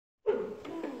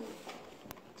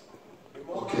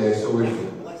Okay, so we've...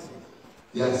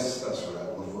 Yes, that's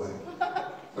right, lovely.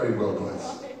 Very well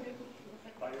blessed.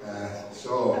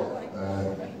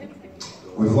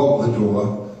 We've locked the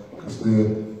door because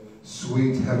the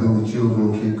sweet heavenly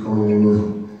children keep coming in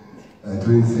and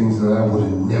doing things that I would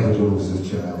have never done as a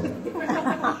child.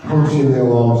 Punching the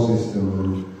alarm system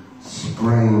and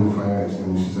spraying fire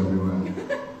extinguishers everywhere.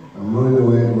 I'm running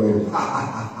away going, ha ha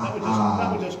ha ha. That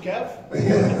was just Kev.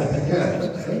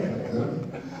 Yeah.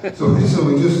 So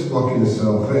we're just locking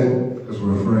ourselves in because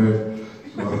we're afraid.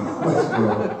 So let's go.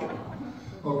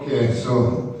 Okay,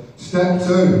 so step 2,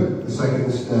 the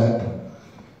second step.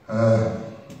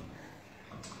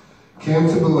 Came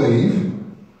to believe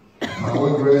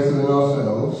power greater than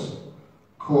ourselves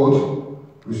could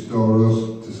restore us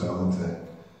to sanity.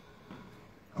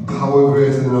 A power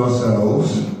greater than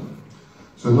ourselves.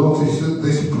 So notice at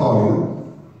this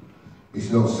point,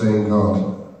 it's not saying God.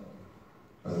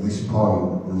 At this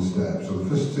point in the step. So the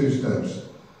first 2 steps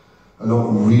are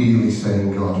not really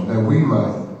saying God. Now we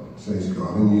might say it's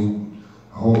God, and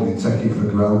I hope you take it for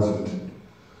granted.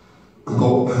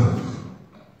 But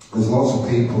there's lots of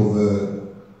people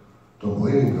that don't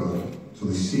believe in God. So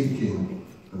they're seeking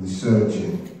and they're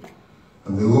searching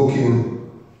and they're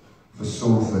looking for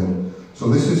something. So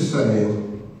this is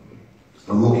saying,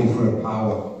 I'm looking for a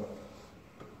power.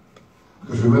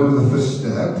 Because remember the first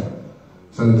step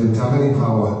said I didn't have any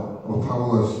power. I was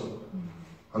powerless.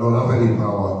 I don't have any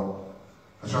power.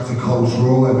 I try to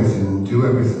control everything and do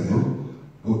everything,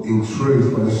 but in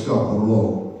truth, when I stop and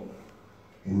look,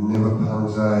 it never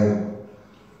pans out.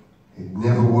 It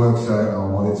never works out how I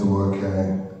want it to work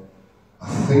out. I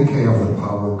think I have the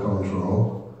power and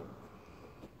control,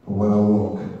 but when I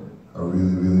look, I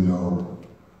really, really don't.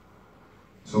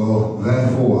 So,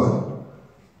 therefore,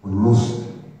 we must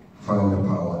find the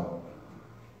power.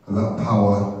 And that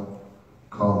power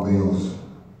can't be us.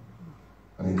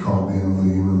 And it can't be another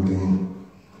human being.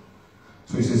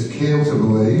 So he says, came to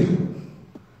believe.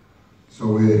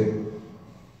 So I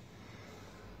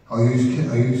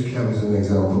use Kev as an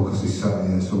example because he sat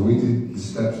here. So we did the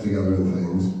steps together and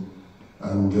things.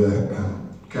 And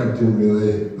Kev didn't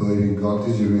really believe in God,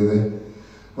 did you really?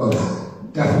 Well,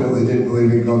 definitely didn't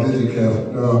believe in God, did you,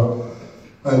 Kev? No.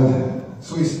 And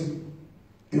so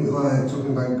it was like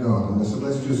talking about God. And I said,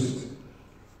 let's just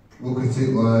look at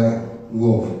it like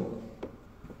love.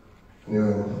 And he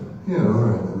went, yeah,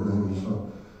 alright. And then so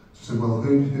I said, well,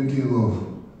 who do you love?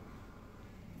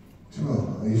 He said, well,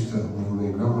 I used to love my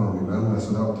grandma and my granddad. I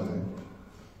said, that'll do.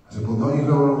 I said, well, not your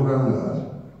grandma and granddad,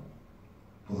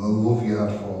 but the love you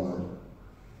had for them.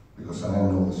 Because I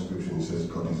know the scripture and it says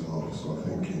God is love. So I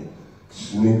think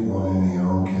sneak one in here, I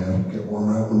don't care, get one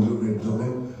right under the ribs on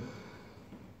him.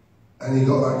 And he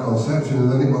got that conception,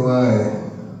 and then it was like,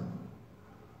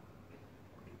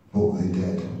 but they're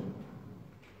dead.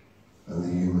 And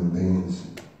they're human beings.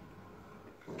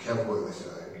 And Kev worked this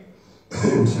out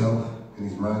himself, in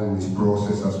his mind, in his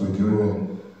process as we're doing it.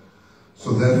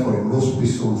 So therefore it must be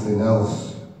something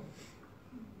else.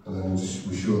 And then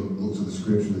we should look to the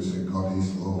scripture that said God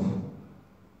is love.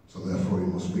 So therefore it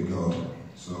must be God.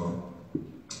 So,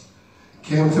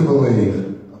 came to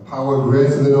believe a power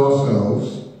greater than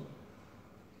ourselves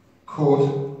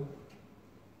could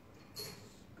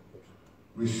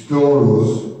restore us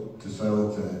to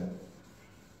sanity.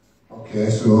 Okay,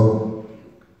 so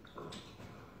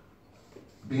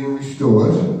being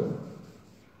restored.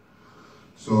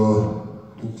 So,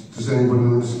 does anybody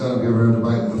understand? Have you ever heard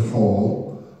about the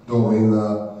fall? Don't mean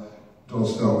that. Don't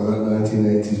start with that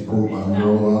 1980s punk band and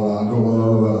all that. I don't want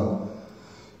none of that.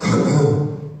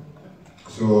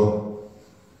 So,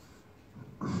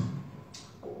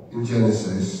 in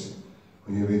Genesis,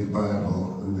 when you read the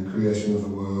Bible and the creation of the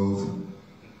world,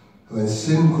 and then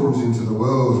sin comes into the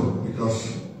world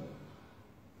because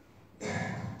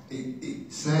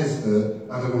it says that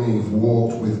Adam and Eve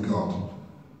walked with God.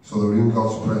 So they're in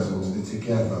God's presence, they're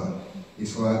together.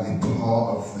 It's like they're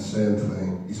part of the same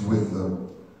thing. He's with them.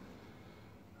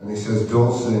 And he says,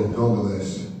 don't sin, don't do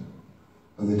this.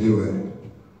 And they do it.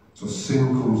 So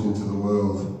sin comes into the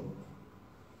world.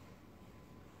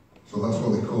 So that's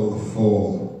what they call the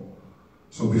fall.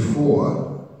 So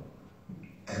before,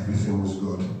 everything was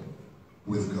good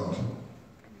with God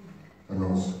and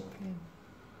us.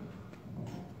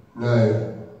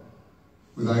 Now,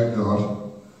 without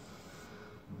God,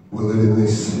 we live in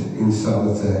this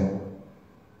insanity.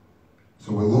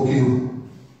 So we're looking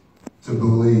to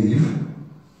believe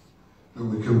that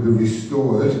we can be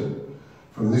restored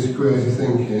from this crazy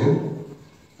thinking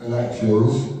and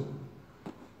actions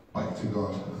back to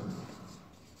God.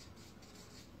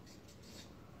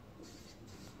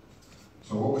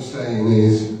 So what we're saying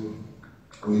is,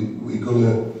 we're going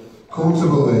to come to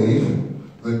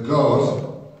believe that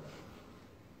God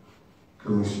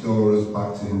can restore us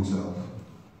back to himself.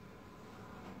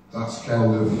 That's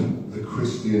kind of the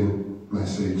Christian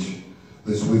message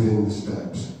that's within the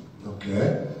steps.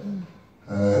 Okay?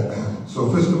 So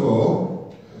first of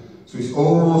all, so it's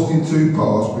almost in two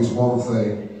parts, but it's one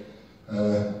thing.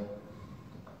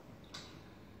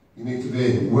 You need to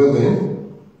be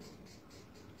willing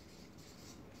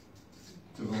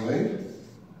to believe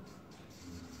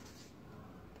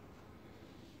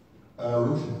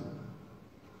and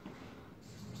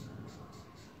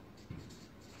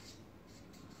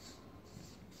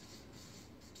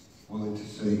willing to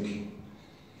seek.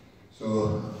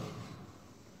 So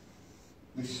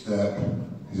this step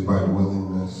is about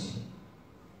willingness,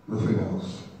 nothing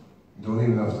else. You don't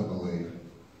even have to believe.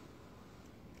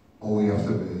 All you have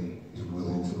to be is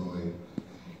willing to believe.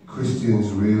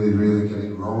 Christians really get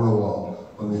it wrong a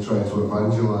lot when they try to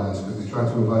evangelise, because they try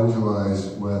to evangelise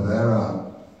where they're at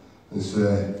and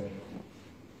say,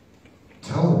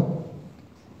 tell them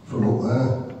from up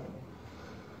there.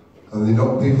 And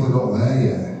people are not there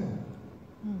yet.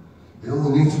 They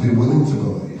only need to be willing to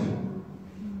believe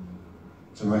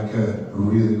to make a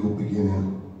really good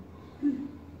beginning,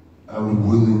 and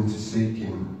willing to seek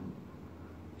him.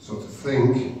 So to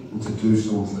think and to do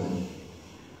something,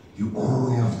 you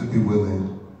only have to be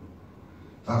willing.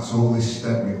 That's all this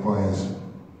step requires.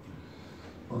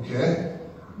 Okay?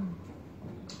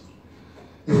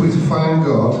 If we're to find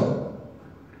God,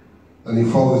 then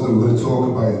it follows that we're going to talk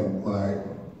about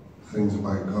things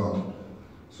about God.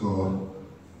 So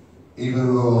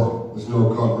even though there's no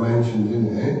God mentioned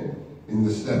in it, in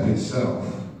the step itself,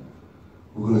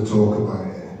 we're going to talk about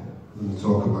it. We're going to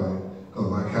talk about God,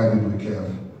 like how did we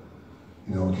Kev?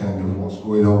 Kind of what's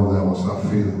going on there, what's that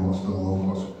feeling, what's the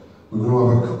love, we're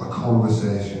going to have a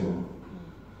conversation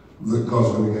that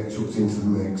God's going to get chucked into the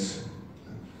mix.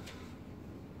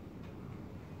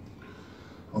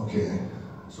 Okay,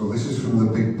 so this is from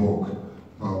the big book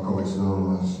of Alcoholics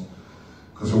Anonymous,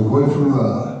 because I'm going from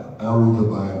that and the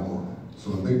Bible. So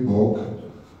the big book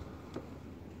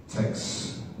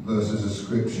takes verses of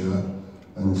scripture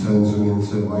and turns them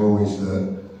into language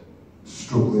that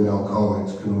struggling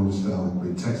alcoholics can understand. But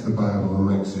it takes the Bible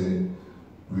and makes it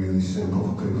really simple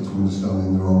for people to understand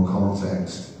in their own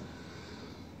context.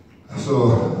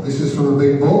 So this is from the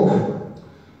big book.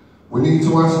 We need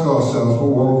to ask ourselves but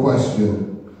one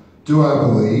question. Do I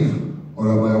believe,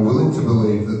 or am I willing to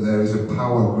believe, that there is a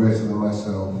power greater than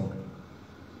myself?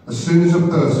 As soon as a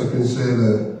person can say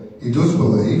that he does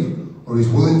believe, or is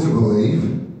willing to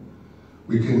believe,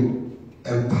 we can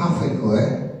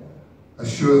empathically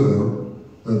assure them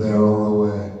that they are on the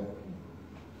way.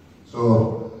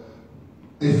 So,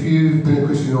 if you've been a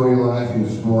Christian all your life, you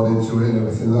just bought into it and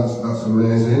everything, that's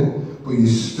amazing, but you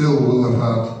still will have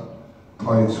had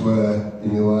points where,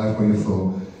 in your life, where you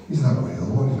thought, is that real?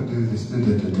 What if I do this?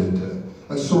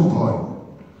 At some point,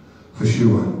 for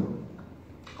sure.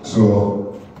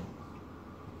 So,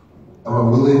 am I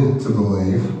willing to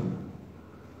believe,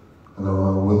 and am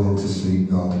I willing to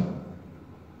seek God?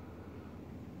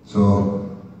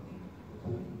 So,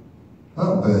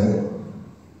 that bit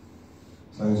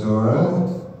sounds alright.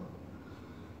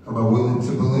 Am I willing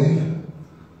to believe?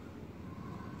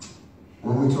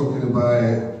 When we're talking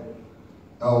about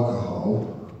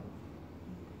alcohol,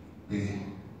 it'd be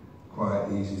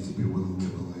quite easy to be willing to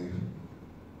believe,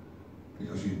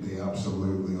 because you'd be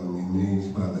absolutely on your knees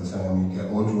by the time you get,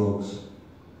 or drugs.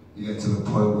 You get to the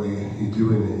point where you're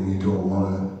doing it and you don't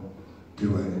want to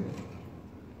do it.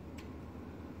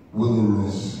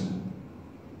 Willingness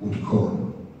would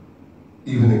come,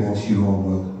 even against your own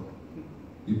will.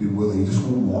 You'd be willing, you just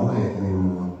won't want it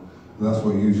anymore. And that's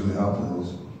what usually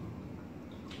happens.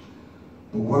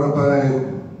 But what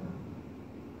about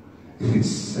if it's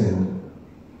sin?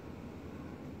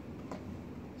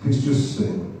 If it's just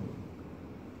sin,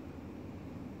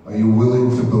 are you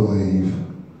willing to believe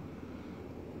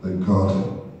that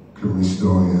God can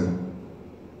restore you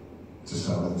to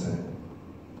sanity?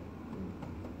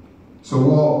 So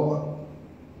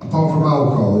what, apart from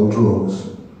alcohol and drugs,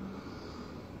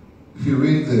 if you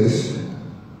read this,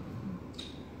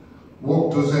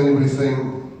 what does anybody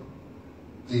think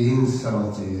the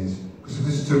insanity is? Because if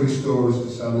this is to restore us to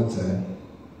sanity,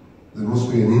 there must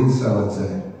be an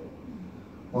insanity.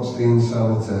 What's the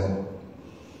insanity,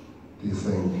 do you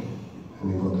think?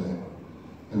 Anybody?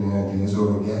 Any ideas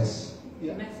or a guess?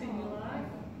 Yeah. Mess in your life.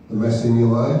 The mess in your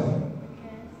life?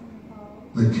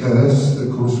 The curse that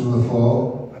comes from the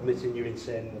fall. Admitting you're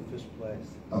insane in the first place.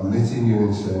 Admitting you're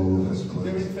insane in the first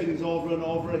place. Doing things over and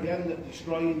over again that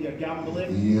destroying your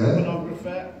gambling, yeah.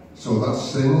 pornography. So that's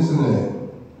sin, isn't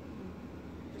it?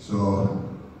 So,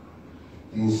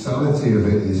 the insanity of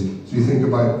it is, so you think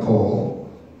about Paul,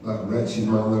 that wretched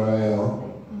man that I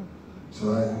am.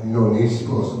 So, and he's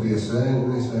supposed to be a saint,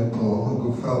 and he's saying, Paul, a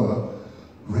good fella,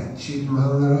 wretched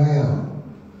man that I am.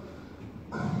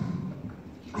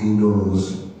 He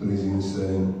knows that he's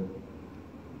insane.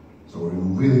 So we're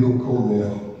in really good company,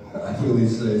 I really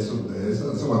say some days,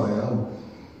 that's what I am.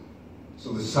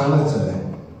 So the sanity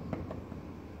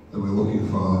that we're looking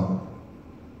for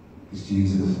is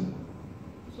Jesus.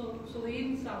 So the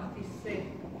insanity is sin.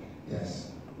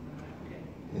 Yes. Okay.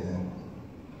 Yeah.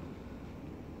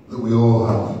 That we all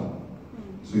have.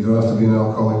 So you don't have to be an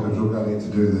alcoholic or drug addict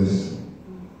to do this.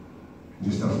 You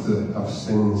just have to have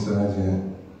sin inside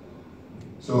you.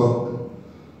 So,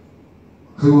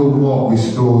 who and what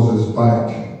restores us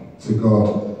back to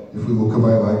God? If we look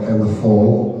about like kind of the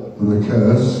fall and the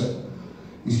curse,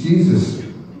 it's Jesus.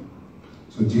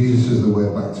 So Jesus is the way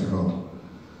back to God.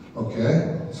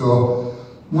 Okay? So,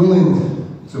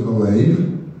 willing to believe,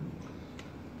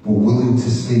 but willing to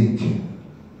seek.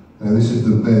 Now this is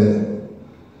the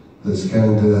bit that's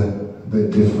kind of a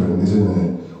bit different, isn't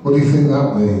it? What do you think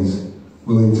that means?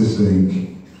 Willing to seek.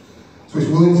 So it's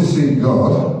willing to seek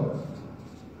God,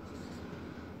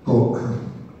 but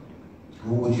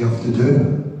what would you have to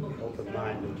do?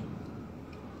 Open-minded.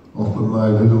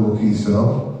 Open-minded and look at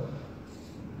yourself.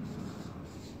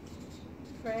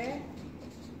 Pray.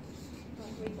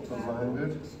 Read the Bible.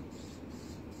 Open-minded.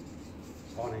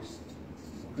 Honest.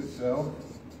 Look at yourself.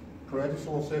 Pray. Does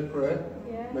someone say pray?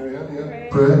 Yeah. Marianne, yeah. Pray.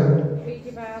 Pray. Read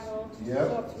your Bible. Yep.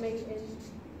 Go to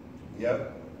meetings.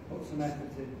 Yep. Put some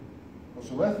effort in. Put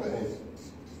some effort in.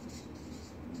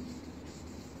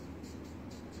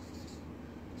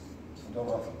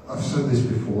 I've said this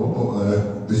before,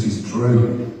 but this is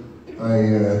true.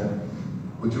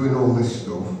 We're doing all this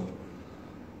stuff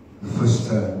the first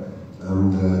time,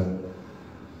 and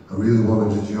I really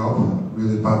wanted a job,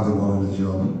 really badly wanted a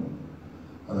job,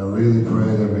 and I really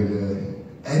prayed every day.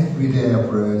 Every day I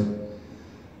prayed.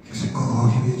 I said,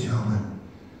 "Oh, give me a job, man.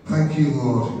 Thank you,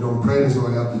 Lord." I'm praying as though I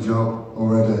had the job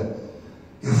already.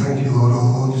 Yeah, thank you, Lord.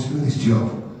 Oh, Lord, just give me this job.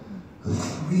 And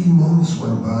 3 months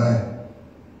went by.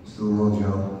 Still no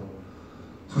job.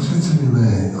 So I said to my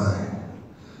mate,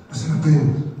 I said, I've been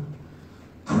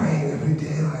praying every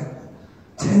day,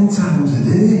 10 times a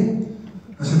day.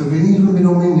 I said, I've even been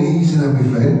on my knees and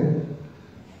everything.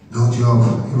 No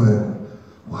job. He went,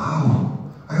 wow,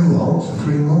 how long? For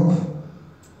 3 months. I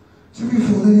said, have you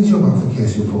filled any job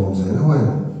application forms in? I went,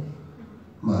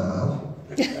 might have.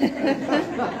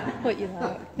 What you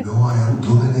like? No, I haven't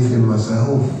done anything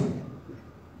myself.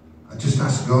 I just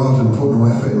asked God and put no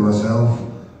effort in myself.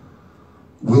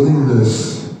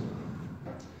 Willingness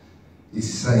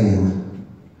is saying,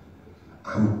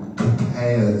 I'm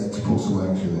prepared to put some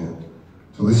action in.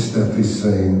 So this step is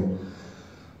saying,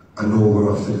 I know we're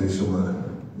going to have to do something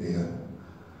here.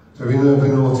 So have you ever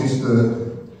noticed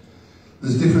that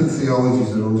there's different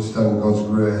theologies that understand God's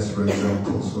grace, for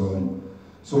example. So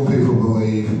some people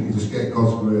believe you just get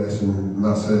God's grace and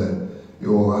that's it. It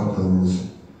all happens.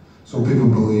 Some people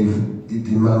believe it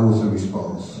demands a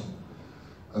response.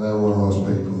 And I'm one of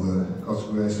those people that God's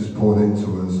grace is poured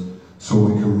into us so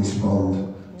we can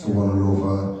respond to one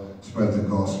another, spread the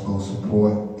gospel,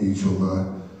 support each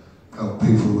other, help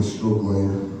people who are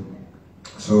struggling.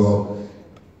 So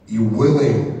you're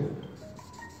willing,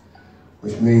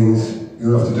 which means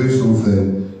you have to do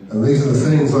something. And these are the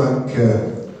things like,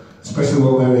 especially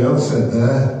what Marianne said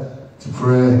there, to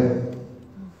pray.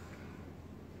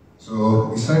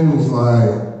 So it sounds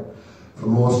like, for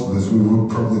most of us, we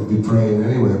would probably be praying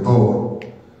anyway, but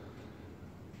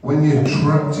when you're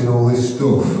trapped in all this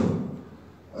stuff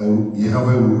and you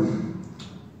haven't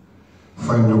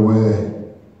found a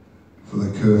way for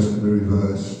the curse to be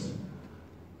reversed,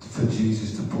 for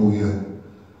Jesus to pull you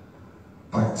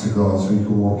back to God so you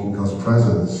can walk in God's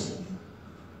presence.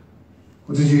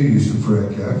 What did you used to pray,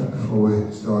 Kev, before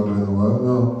we started doing the work?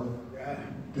 No? Yeah.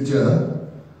 Did you?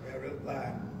 Yeah,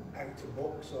 like out of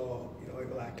books or,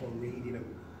 like on reading them.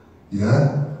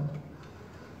 Yeah?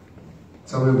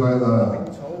 Tell me about that. I've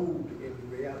been told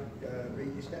in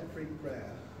read your step-free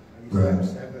prayer and Right. your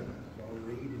step 7, so I'm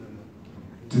reading them.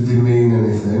 Did they mean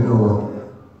anything, or?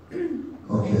 I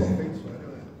Okay. think so,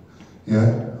 anyway. Yeah?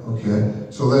 Okay.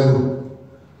 So then,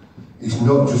 it's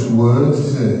not just words,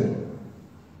 is it?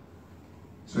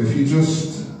 So if you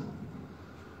just,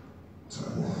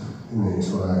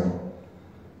 it's like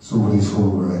somebody's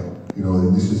hungry.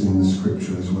 This is in the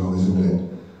scripture as well, isn't it?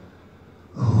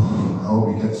 Oh, I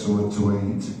hope you get something to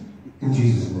eat. In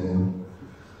Jesus' name.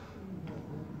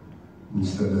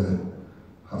 Instead of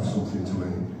have something to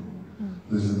eat.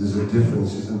 There's a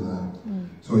difference, isn't there?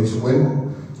 So So it's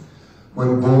when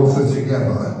both are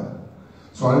together.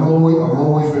 So I'm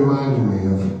always reminding me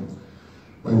of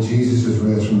when Jesus was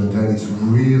raised from the dead. It's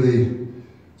really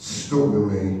stuck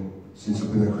with me since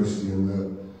I've been a Christian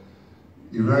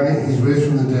that he's raised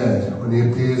from the dead. When he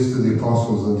appears to the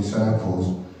apostles and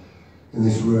disciples in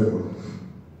this room,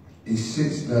 he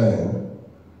sits down,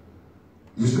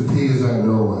 he just appears out of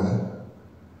nowhere,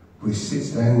 but he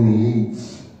sits down and he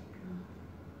eats.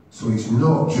 So it's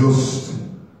not just,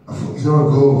 he's not a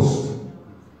ghost,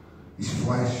 he's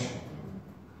flesh,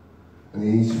 and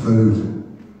he eats food.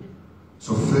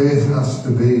 So faith has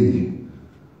to be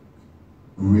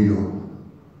real.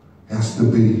 It has to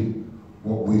be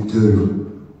what we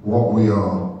do, what we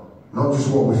are, not just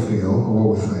what we feel or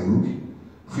what we think.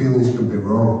 Feelings can be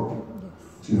wrong,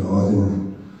 you know,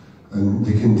 and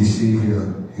they can deceive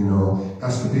you, you know. It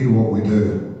has to be what we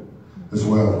do as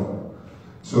well.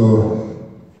 So,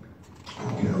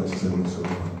 okay, let's do this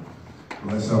over.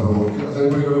 Let's have a look. Has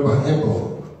anybody got a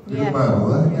Bible? Yeah. A Bible,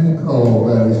 there? Oh,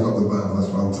 Mary's got the Bible,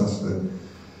 that's fantastic.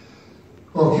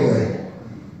 Okay.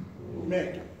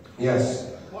 Mick,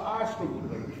 Yes. what I struggled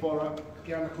with before I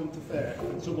began to come to faith,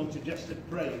 and someone suggested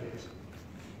praying is,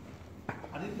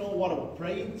 I didn't know what I was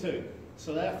praying to,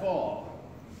 so therefore,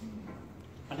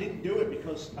 I didn't do it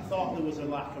because I thought there was a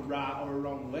right or a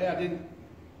wrong way.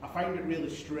 I found it really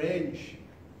strange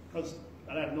because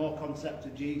I had no concept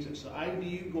of Jesus. So how do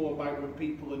you go about when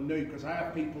people are new? Because I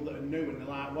have people that are new and they're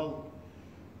like, well,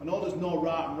 I know there's no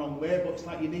right and wrong way, but it's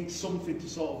like you need something to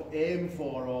sort of aim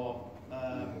for, or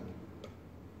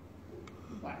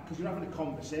like, because you're having a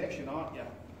conversation, aren't you?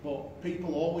 But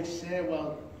people always say,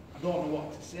 well, I don't know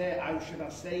what to say, how should I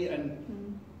say it?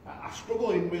 And I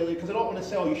struggle in really, because I don't want to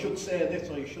say, oh, you should say this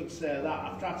or you should say that.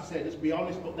 I've tried to say, just be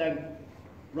honest, but then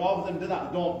rather than do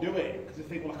that, I don't do it, because I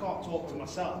think, well, I can't talk to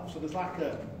myself. So there's like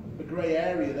a grey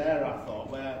area there, I thought,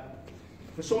 where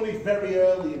for someone who's very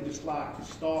early and just like is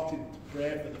starting to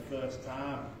pray for the first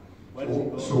time, where does it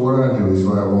go? So what I do is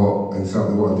like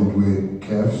exactly what I did with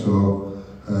Kev. So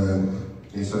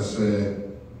is I say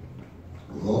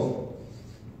love,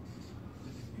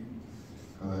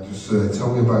 and I just say,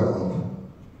 tell me about love.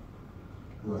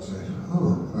 And I say,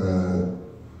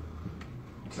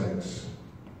 takes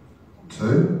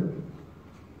 2,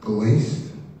 the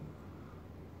least,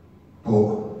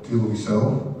 but do you love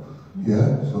yourself?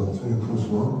 Yeah, so 2 plus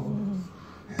 1.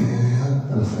 Yeah.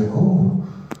 And I think, oh,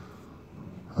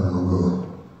 and I'll go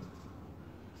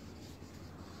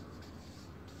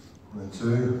 2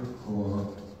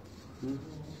 or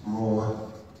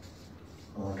more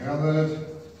are gathered,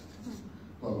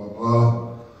 blah blah blah.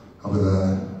 I'll be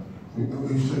there.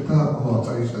 Who said that? Oh, I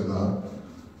thought you said that.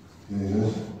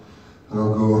 Yes. And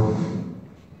I'll go,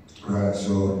 right,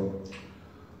 so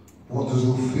what does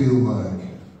love feel like?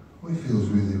 Well, it feels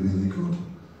really, really good.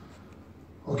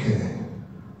 Okay.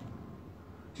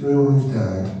 Do you know anyone who's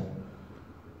died?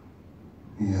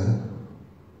 Yeah.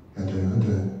 I do.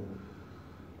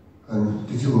 And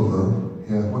did you love them?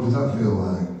 Yeah. What did that feel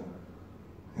like?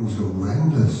 It was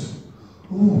horrendous.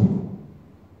 Oh.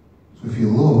 So if you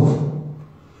love,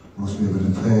 there must be a bit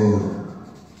of pain.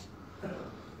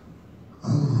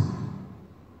 Oh.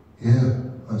 Yeah,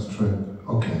 that's true.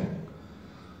 Okay.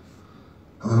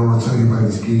 And then I want to tell you about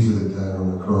this geezer that died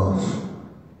on the cross.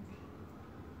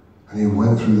 And he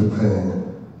went through the pain.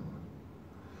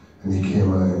 And he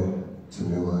came out to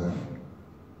new life.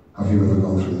 Have you ever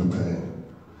gone through the pain?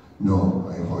 No,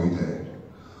 I avoid it.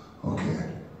 Okay.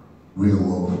 Real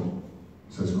love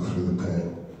says go through the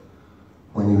pain.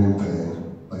 When you're in pain,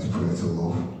 let's pray to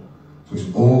love. So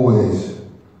it's always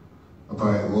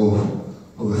about love.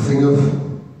 But the thing of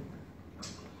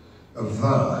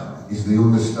that is the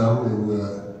understanding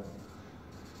that,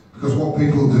 because what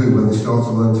people do when they start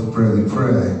to learn to pray, they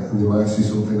pray, and they might see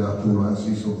something happen, they might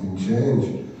see something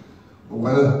change. But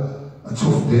when a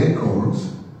tough day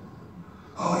comes,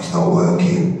 oh, it's not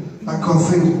working. That God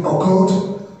thing, oh God,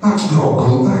 that's not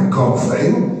good, that God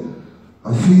thing.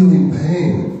 I'm feeling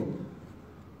pain.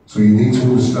 So you need to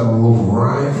understand love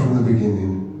right from the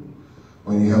beginning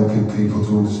when you're helping people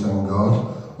to understand God,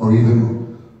 or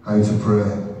even how to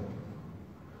pray.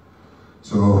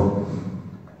 So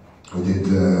we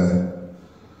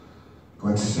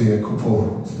went to see a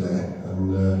couple today, and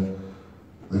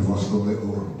they've lost a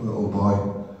little boy.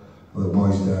 The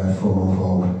boy's died 4 months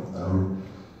old.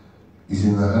 He's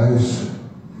in the house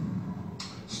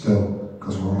still,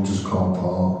 because Mum just can't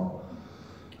part.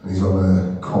 And he's on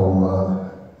a cold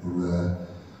mat in there.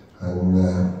 And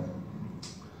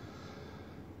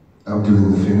I'm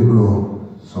doing the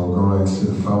funeral, so I'm going out to see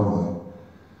the family.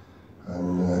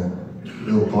 And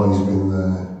the little boy's been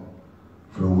there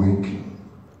for a week.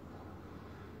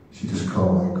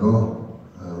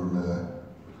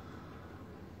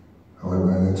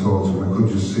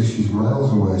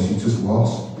 she's just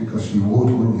lost, because she would,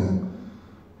 wouldn't you?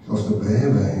 She lost a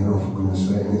baby, you know, for goodness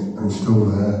sake, and it's still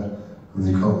there, and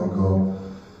they can't let go.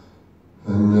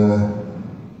 And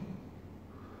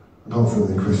I don't think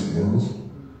they're Christians,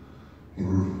 in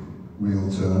real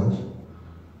terms.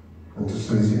 And just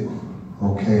said, is it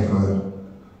okay for her to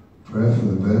pray for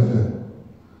the baby?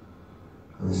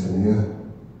 And he said, yeah.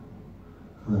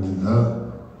 And I did that.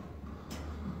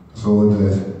 That's all I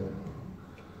did.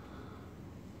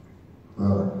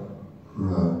 That and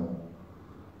that.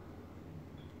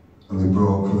 And they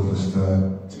broke for the first time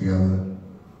together.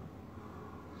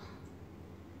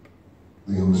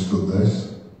 They understood this,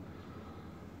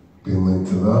 being linked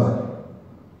to that.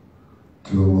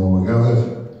 Two or more were gathered,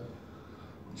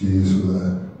 Jesus was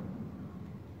there.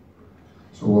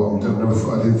 So what I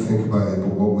didn't think about it,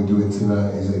 but what we're doing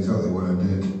tonight is exactly what I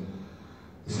did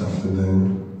this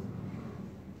afternoon.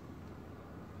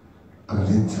 And I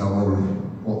didn't tell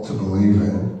them what to believe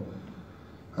in.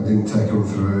 I didn't take them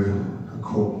through a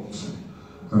cult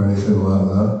or anything like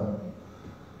that.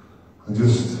 I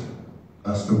just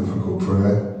asked them if I could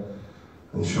pray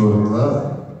and showed them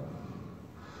that.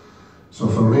 So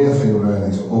for me, I think really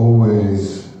it's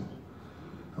always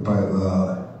about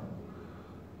that,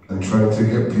 and trying to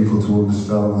get people to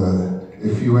understand that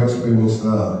if you experience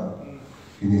that,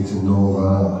 you need to know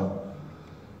that.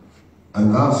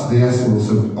 And that's the essence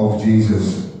of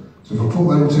Jesus. So if I put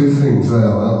them two things there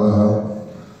like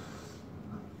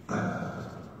that,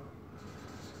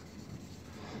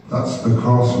 that's the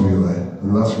cross really,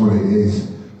 and that's what it is,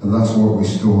 and that's what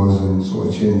restores and sort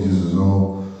of changes us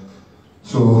all.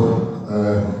 So,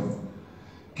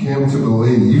 came to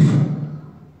believe,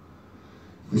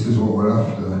 this is what we're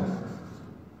after.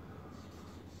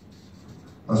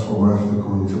 That's what we're after,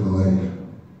 coming to believe.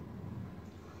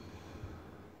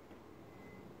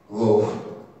 Love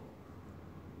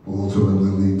will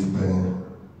ultimately lead to pain,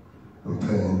 and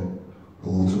pain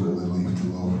will ultimately lead to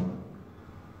love.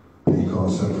 And you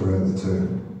can't separate the two.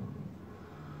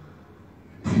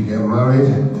 If you get married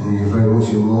and you're very much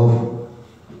in love,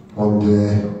 one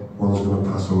day one's going to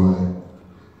pass away.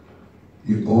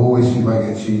 You might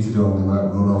get cheated on, they might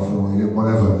run off, or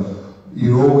whatever.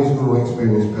 You're always going to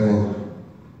experience pain.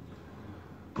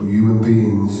 But human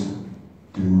beings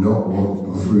do not want to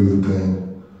go through the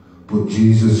pain. But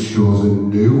Jesus shows a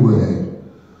new way,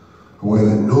 a way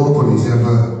that nobody's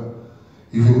ever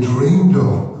even dreamed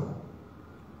of.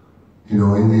 You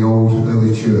know, in the old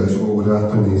early church, what would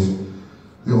happen is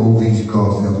all these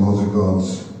gods, they had loads of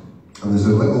gods. And there's a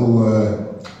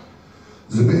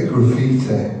bit of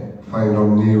graffiti found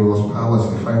on Nero's palace.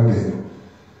 They found it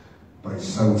about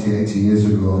 70, 80 years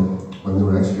ago when they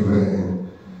were excavating.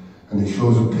 And it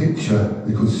shows a picture.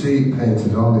 They could see it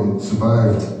painted on. It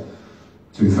survived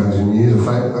 2,000 years, in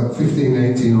fact,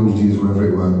 1800 years, wherever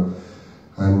it were.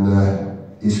 And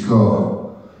it's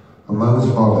got a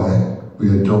man's body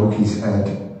with a donkey's head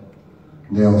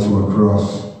nailed to a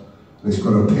cross. And it's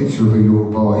got a picture of a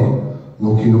young boy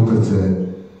looking up at it.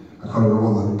 I can't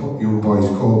remember what the young boy's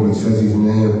called, but it says his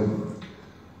name.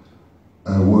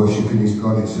 Worshipping his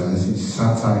God, it says. It's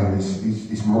satire,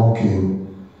 it's mocking.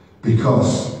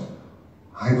 Because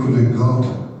how could a God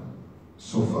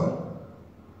suffer?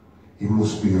 He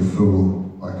must be a fool,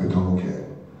 like a donkey.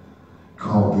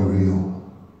 Can't be real.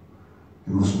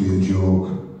 It must be a joke.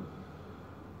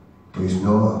 But it's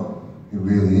not. It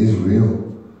really is real.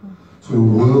 So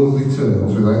in worldly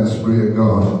terms, without the Spirit of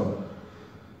God,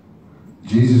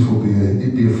 Jesus would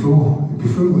he'd be a fool, he'd be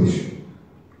foolish.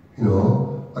 You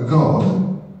know, a God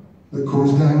that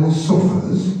comes down and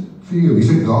suffers for you. He's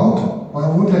a God, why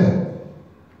would he?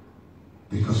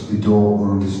 Because they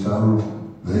don't understand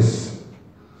this.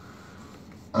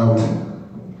 And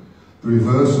the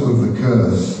reversal of the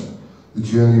curse, the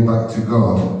journey back to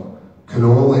God, can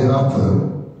only happen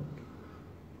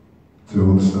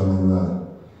through understanding that.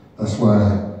 That's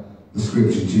why the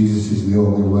scripture, Jesus is the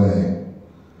only way,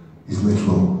 is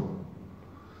literal.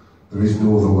 There is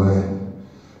no other way.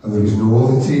 And there is no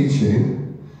other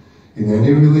teaching in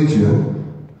any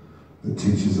religion that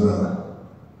teaches that.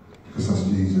 Because that's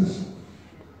Jesus.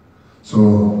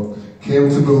 So, came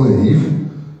to believe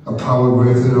a power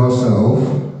greater than ourselves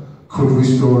could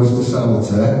restore us to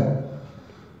sanity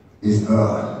is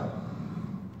that.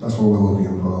 That's what we're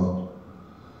looking for.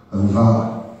 And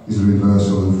that is a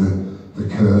reversal of the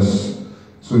curse.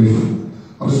 So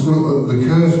I'll just go, the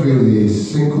curse really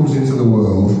is sin comes into the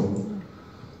world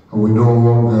and we're no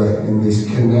longer in this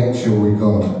connection with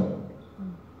God.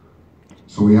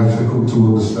 So we have to come to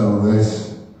understand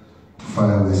this, to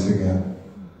find this again.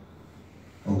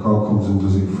 And God comes and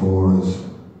does it for us.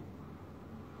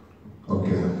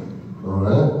 Okay,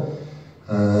 alright.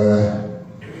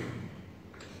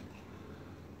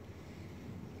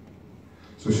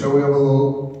 we have a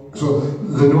look? So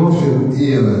the notion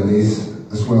here then is,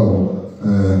 as well,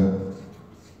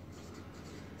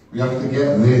 we have to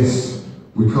get this.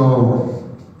 We can't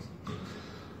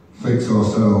fix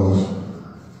ourselves.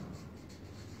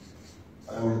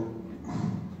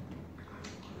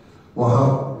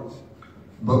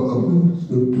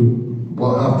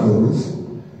 What happens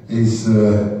is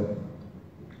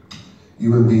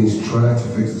human beings try to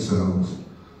fix themselves.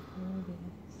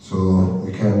 So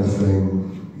the kind of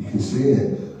thing, you can see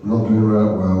it. I'm not doing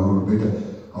right well, I'm a bit.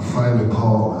 I'll find a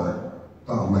partner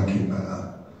that'll make it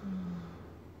better.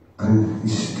 And you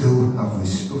still have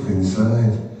this stuff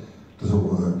inside. Doesn't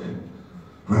work.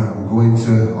 Right, I'm going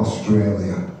to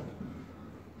Australia.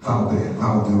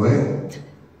 That'll do it.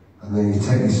 And then you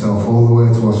take yourself all the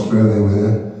way to Australia with you,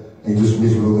 and you're just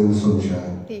miserable in the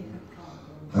sunshine. Yeah.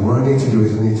 And what I need to do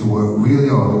is I need to work really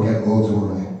hard and get loads of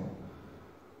money.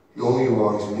 All you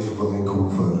are is miserable in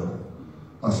comfort.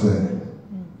 That's it.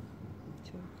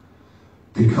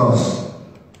 Because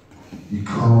you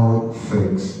can't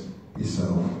fix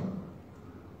yourself.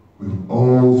 We've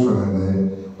all tried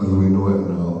it, whether we know it or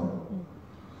not.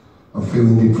 I'm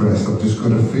feeling depressed. I've just got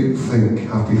to think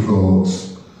happy thoughts.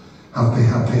 Happy,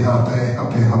 happy, happy,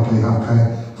 happy, happy, happy.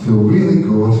 Feel really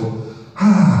good.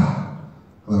 Ah.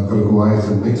 And I've got to go out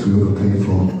and mix with other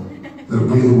people that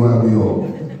really wind me up.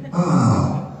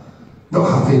 Ah. Not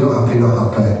happy, not happy, not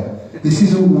happy. This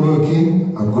isn't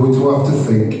working. I'm going to have to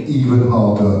think even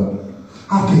harder.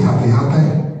 Happy, happy, happy.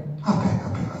 Happy,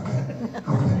 happy, happy.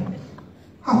 Happy.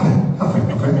 Happy, happy,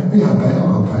 happy. Are you happy?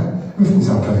 I'm happy. Everything's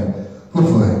happy.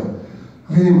 Lovely.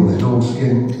 Have you any money? No, I'm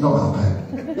skin. Not happy.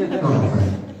 Not happy.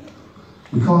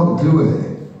 We can't do it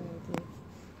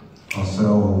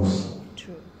ourselves.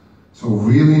 True. So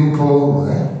really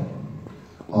importantly,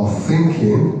 our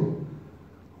thinking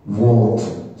won't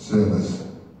serve us.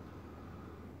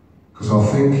 Because our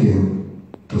thinking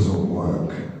doesn't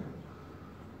work.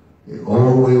 It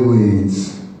only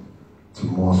leads to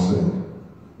more sin.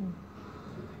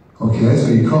 Okay, so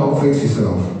you can't fix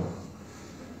yourself.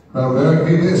 Right, I'm going to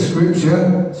give you a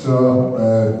scripture.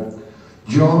 So,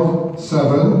 John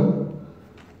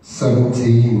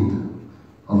 7:17.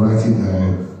 I'll write it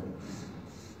down.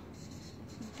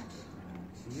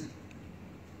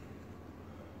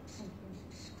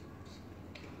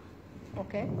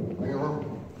 Okay. Hang on.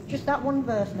 Just that one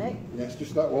verse, Mick. Yes,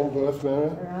 just that one verse, Mary.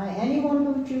 Right. Anyone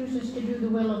who chooses to do the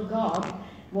will of God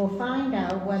will find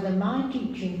out whether my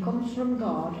teaching comes from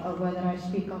God or whether I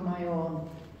speak on my own.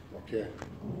 Okay.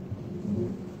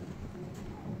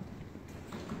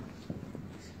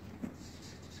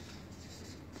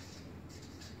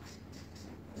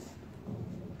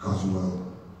 God's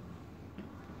will.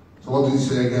 So what did he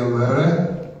say again, Mary?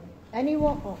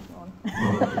 Anyone,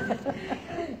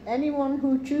 anyone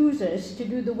who chooses to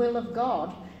do the will of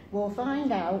God will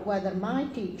find out whether my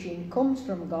teaching comes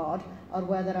from God or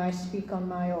whether I speak on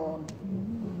my own.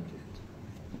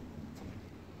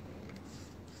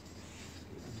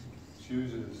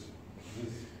 Chooses.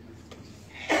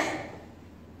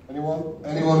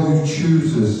 Anyone who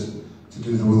chooses to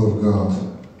do the will of God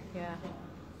Yeah.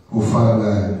 will find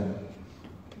out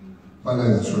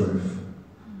the truth.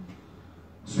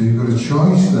 So you've got a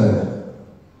choice there.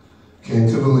 Came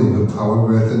to believe a power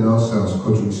greater than ourselves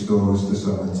could restore us to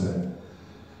sanity.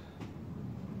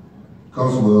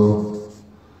 God's will,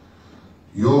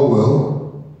 your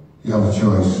will, you have a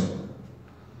choice.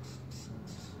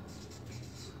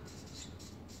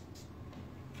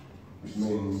 Which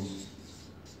means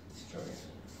choice.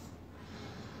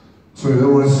 So you know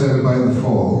what I said about the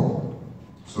fall?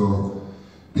 So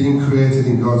being created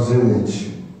in God's image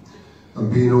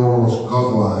and being almost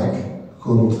godlike,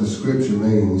 according to the scripture,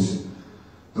 means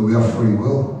that we have free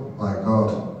will, like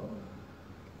God.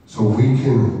 So we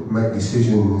can make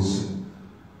decisions.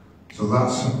 So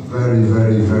that's very,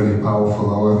 very, very powerful,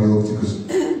 however you look at it, because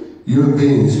human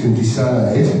beings can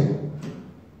decide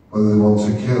whether they want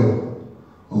to kill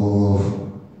or love.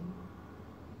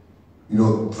 You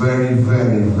know, very,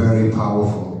 very, very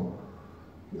powerful.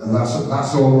 And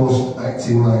that's almost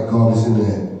acting like God, isn't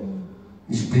it?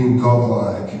 It's being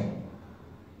godlike.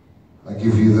 I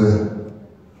give you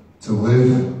to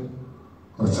live,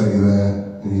 or I take you there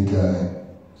and you die.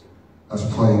 That's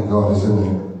playing God, isn't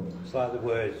it? It's like the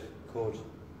word could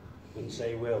and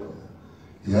say will.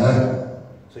 Yeah.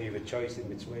 So you have a choice in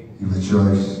between. You have a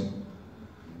choice.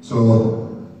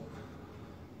 So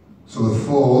the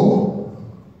fall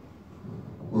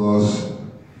was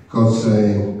God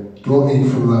saying, don't eat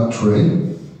from that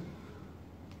tree.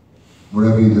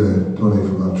 Whatever you do, don't eat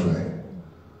from that tree.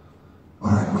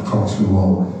 Alright, I promise we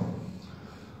won't.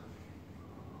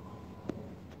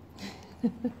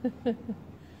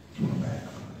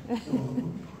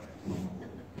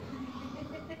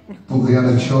 But they had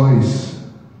a choice.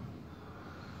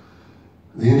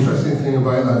 The interesting thing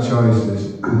about that choice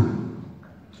is,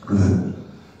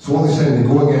 so what they're saying, they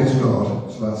go against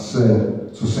God, so that's sin.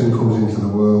 So sin comes into the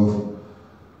world.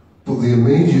 But the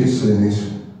immediate sin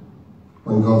is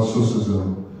when God susses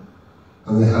them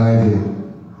and they're hiding.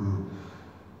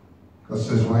 God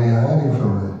says, why are you hiding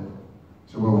from me?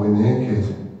 So, well, we're naked.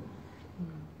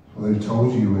 Well, they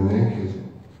told you were naked.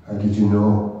 How did you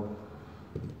know?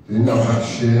 They didn't have that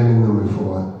shame in them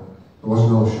before. There was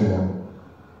no shame.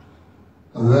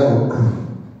 And then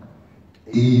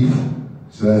Eve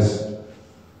says,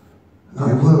 no,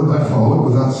 it wasn't my fault, it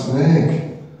was that snake.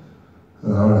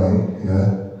 Alright, yeah.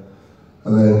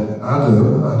 And then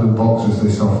Adam boxes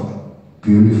this off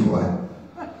beautifully.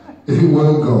 If it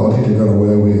weren't God, he'd have got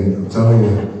away with it, I'm telling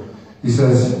you. He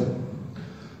says,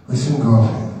 listen, God,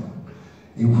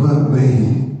 it weren't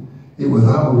me, it was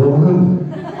that woman.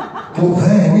 But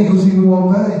then he goes even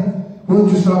one better. It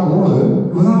wasn't just that woman,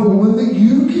 it was that woman that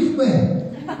you give me.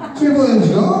 So he blames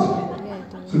God.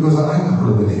 So he goes, hang on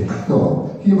a minute. No,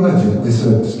 can you imagine?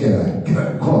 Listen, scary.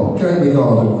 Come on, get out of the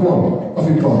garden. Come on, off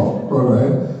your pot. All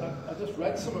right. I just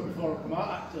read something before I come out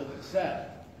actually that said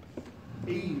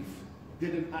Eve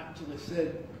didn't actually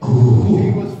sin. Ooh.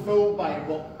 She was fooled by it,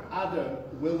 but Adam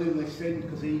willingly sinned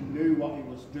because he knew what he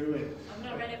was doing. I'm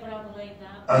not ready, but I believe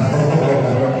that.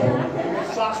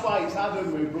 That's why it's Adam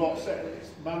who brought sin,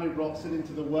 it's man who brought sin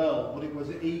into the world, but it was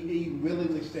he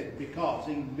willingly sinned because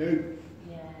he knew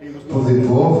he was But they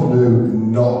both knew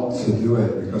not to do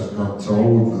it because God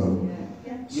told them.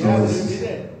 So yeah, they did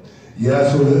it.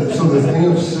 Yeah, so the thing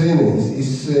of sin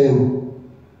is sin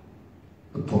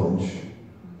the punch,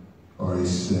 or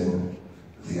is sin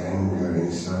the anger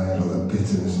inside, or the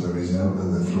bitterness and the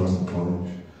resentment that throws the punch.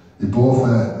 They both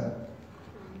there,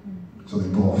 so they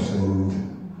both sinned.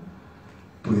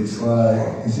 But it's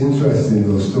like, it's interesting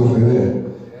though, stuff in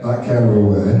it, that kind of a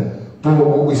way. But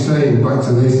what we're saying, back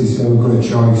to this, is saying we've got a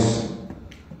choice.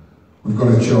 We've got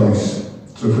a choice.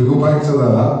 So if we go back to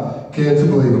that, came to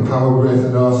believe a power greater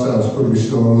than ourselves could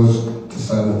restore us to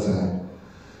sanity.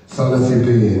 Sanity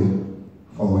being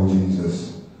following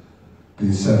Jesus,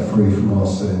 being set free from our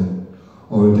sin,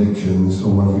 or addictions,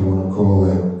 or whatever you want to call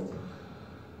it.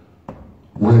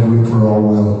 Where do we put our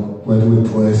will? Where do we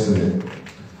place it?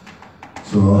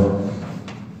 So,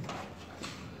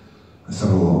 let's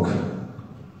have a look.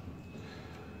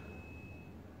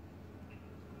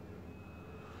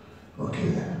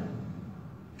 Okay.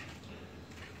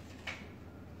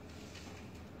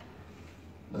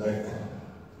 Right.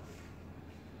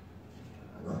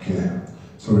 Okay.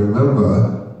 So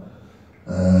remember,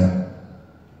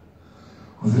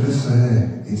 what did I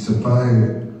say? It's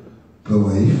about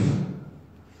belief.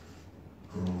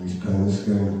 Oh, these pens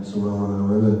going somewhere on a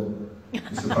minute.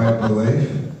 It's about belief.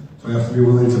 So you have to be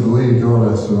willing to believe, don't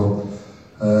I?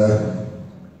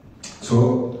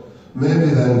 So maybe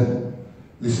then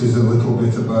this is a little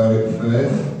bit about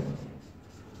faith.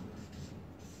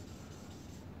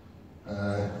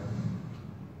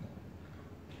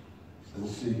 And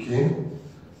seeking.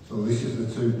 So this is the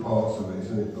two parts of it,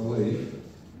 isn't it? Belief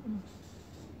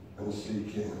and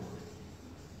seeking.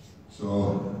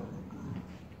 So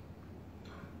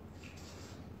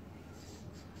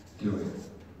do it,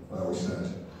 like we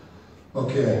said.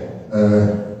 Okay,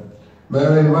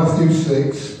 Mary, Matthew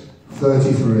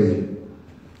 6:33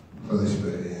 for this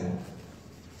bit here.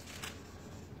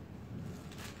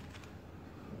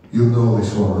 You'll know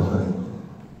this one, I think.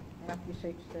 Matthew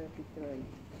 6:33.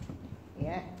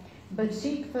 Yeah. But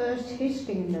seek first his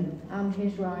kingdom and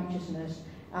his righteousness,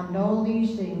 and all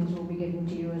these things will be given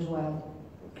to you as well.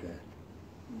 Okay.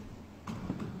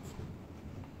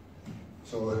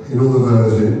 So in other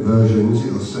versions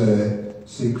it'll say,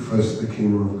 seek first the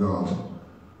kingdom of God,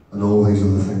 and all these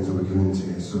other things will be given to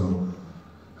you. So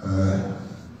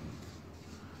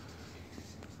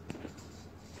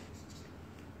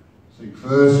seek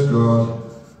first God,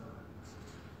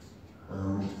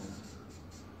 and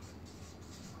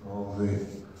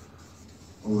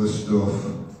all the stuff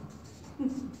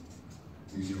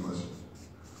is yours.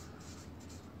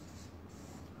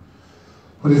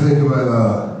 What do you think about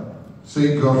that?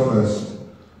 Seek God first.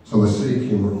 So the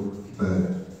seeking bit.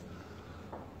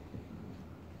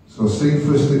 So seek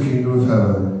first the kingdom of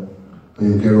heaven, and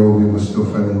you'll get all the other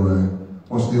stuff anyway.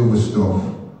 What's the other stuff,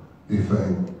 do you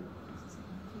think?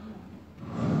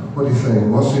 What do you think?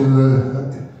 What's in the...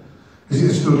 Is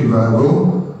it a study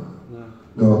Bible?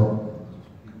 No.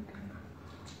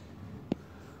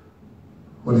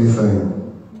 What do you think?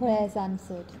 Prayers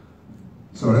answered.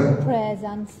 Sorry? Prayers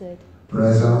answered.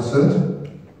 Prayers answered?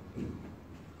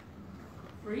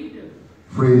 Freedom.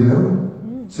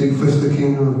 Freedom. Seek first the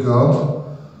kingdom of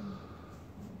God,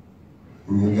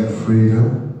 and you get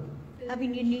freedom.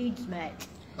 Having your needs met.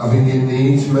 Having your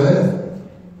needs met.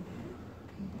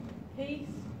 Peace.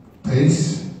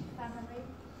 Peace. Family.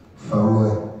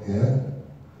 Family. Yeah.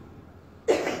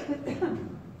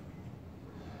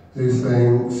 Who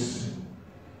thinks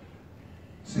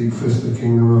seek first the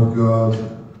kingdom of God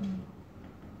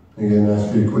and get a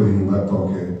nice few quid in your back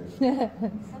pocket?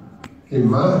 It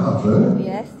might happen,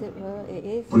 Yes, it will. It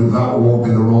is. but that won't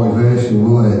be the motivation,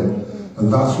 will it?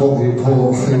 And that's what the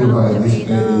important thing about this bit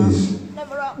is.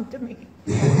 Never happened to me.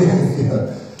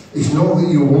 Yeah. It's not that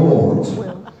you won't,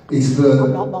 it's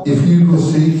that if you go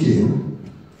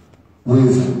seeking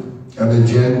with an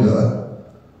agenda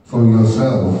for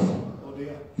yourself, Oh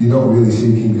dear. you're not really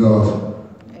seeking God.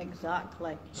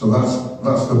 Exactly. So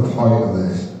that's the point of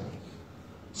this.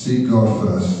 Seek God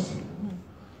first,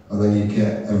 and then you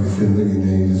get everything that you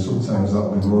need. And sometimes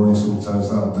that'll be money, sometimes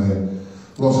that'll be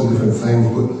lots of different things,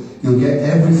 but you'll get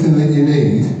everything that you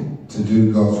need to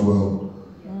do God's will.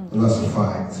 And that's a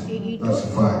fact. That's a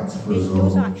fact for us It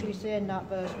does all. actually say in that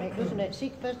verse, mate, doesn't it?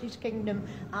 Seek first his kingdom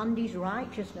and his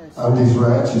righteousness. And his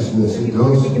righteousness, it You've got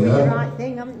to does, be doing the yeah. right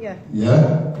thing, haven't you?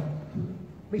 Yeah,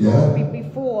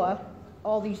 Before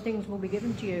all these things will be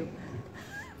given to you.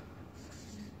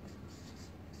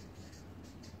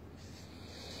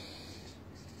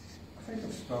 I think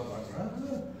I've spelled that right.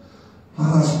 well,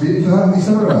 that's beautiful. Is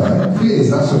that right? If it is,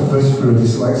 that's a first for a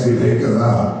dyslexic. Look at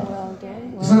that. Well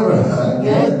done. Is that right?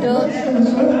 Well done.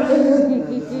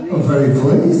 I'm very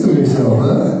pleased with myself,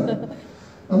 huh?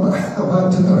 I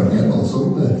might do that again or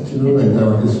something. Do you know what I mean?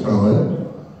 Now I can spell it.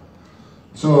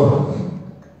 So,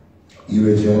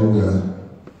 your agenda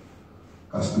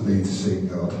has to be to seek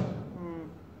God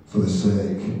for the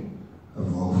sake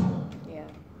of love. Yeah.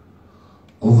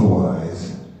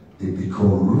 Otherwise, it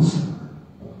becomes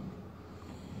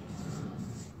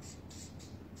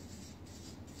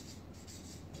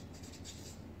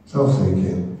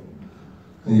self-seeking,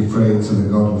 and you're praying to the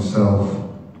God of self.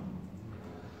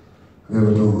 Have you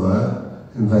ever done that?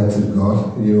 Invented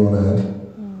God in your own head?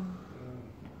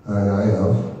 I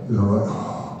have. You know, like,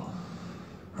 oh,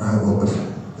 right, Lord,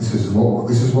 this is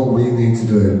what we need to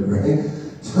do, right?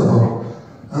 So,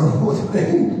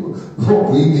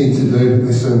 what we need to do,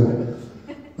 listen,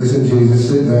 Jesus,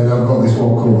 sit down, I've got this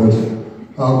one covered.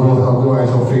 I'll go out,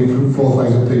 I'll feed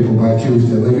 4,000 people by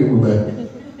Tuesday, leave it with me.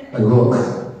 And look,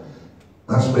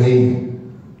 that's me.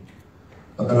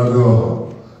 And I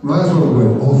go, might as well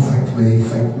go, oh, thank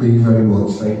me very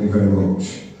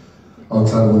much.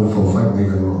 Aren't I wonderful, thank me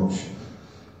very much.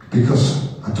 Because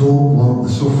I don't want the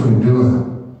suffering, do I?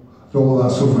 I don't want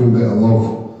that suffering bit of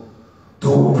love.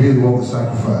 Don't really want the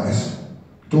sacrifice.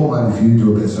 Don't mind if you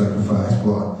do a bit of sacrifice,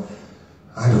 but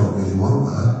I don't really want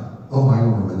that. Oh,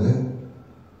 hang on a minute.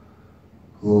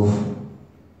 Love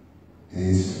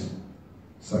is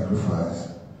sacrifice.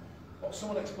 What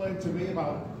someone explained to me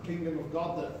about the kingdom of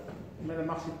God that made a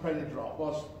massive penny drop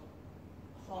was,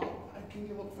 I thought, how can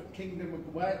you look for kingdom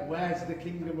of, where's the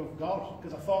kingdom of God?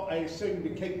 Because I assumed the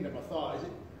kingdom, I thought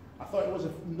it was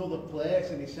another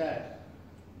place, and he said,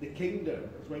 the kingdom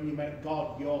is when you make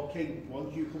God your king.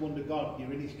 Once you come under God,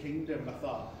 you're in his kingdom. And I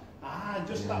thought, and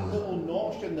just that little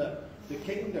notion that the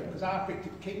kingdom, because I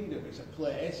picked kingdom, it's a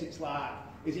place, it's like,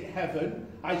 is it heaven?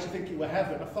 I used to think it were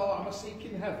heaven. I thought, am I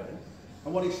seeking heaven?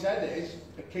 And what he said is,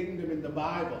 a kingdom in the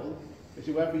Bible is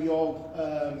whoever your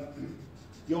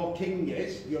king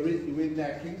is, you're in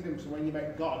their kingdom. So when you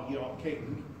make God your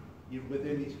king, you're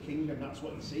within his kingdom. That's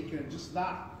what you're seeking. And just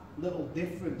that little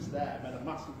difference there made a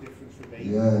massive difference for me.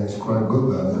 Yeah, it's quite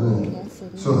good that, isn't it? Yes,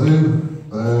 it is. So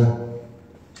who,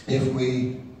 if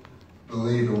we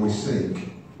believe and we seek,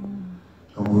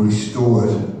 and we're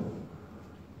restored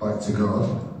back to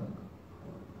God,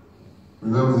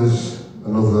 remember there's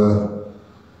another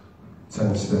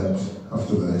 10 steps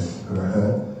after this,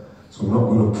 right? So I'm not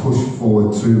going to push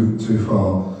forward too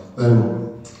far.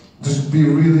 Then just be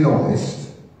really honest.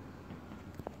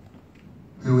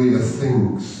 Who here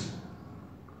thinks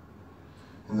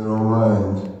in their own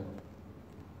mind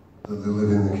that they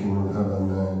live in the kingdom of heaven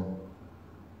now?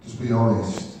 Just be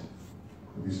honest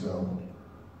with yourself.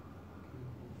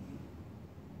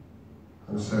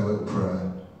 And say a little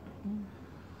prayer.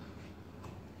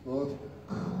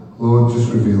 Lord,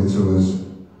 just reveal to us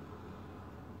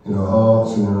in our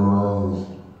hearts and in our minds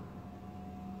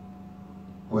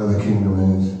where the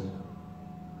kingdom is,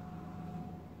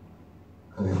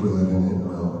 and if we live in it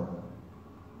or not.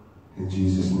 In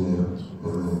Jesus' name,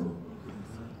 amen.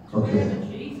 Okay. Wherever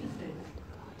Jesus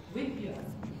is, with you.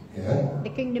 Yeah? The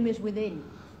kingdom is within.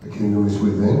 The kingdom is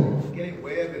within. Get it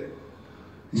waving.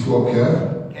 It's what,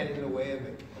 Kev? Getting in the way of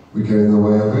it. We get in the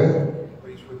way of it,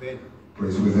 But it's within. but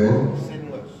it's within.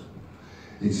 Sinless.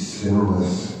 It's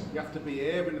sinless. You have to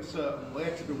behave in a certain way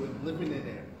to do it, living in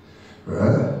it.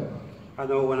 Right? I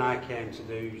know when I came to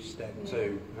do step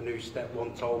 2, I knew step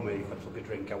 1 told me if I took a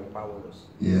drink I was powerless.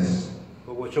 Yes.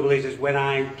 But the trouble is when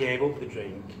I gave up the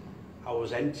drink, I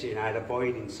was empty and I had a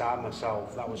void inside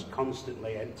myself that was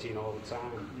constantly emptying all the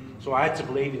time. So I had to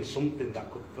believe in something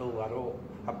that could fill that up,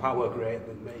 a power greater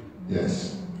than me.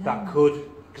 Yes. That could,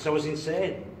 because I was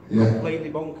insane, Yeah.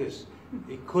 completely bonkers.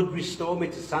 It could restore me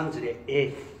to sanity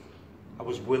if I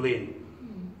was willing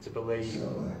to believe.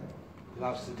 So,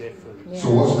 That's the difference. so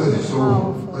what's the, so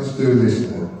Powerful. let's do this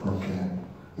then. Okay.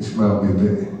 This might be a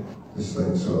bit, this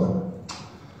thing, so.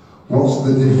 What's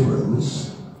the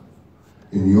difference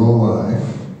in your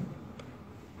life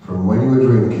from when you were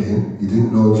drinking, you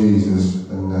didn't know Jesus,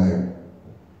 and now?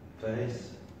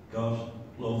 Faith, God,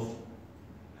 love,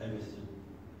 everything.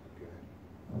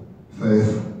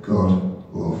 Faith,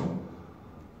 God, love.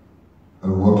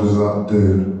 And what does that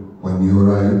do when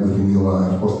you're out living your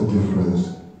life? What's the difference?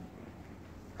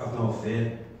 I've no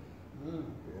fear.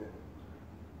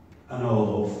 I know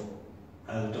love.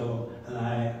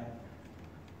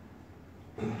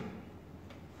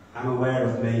 I'm aware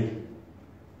of me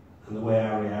and the way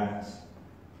I react,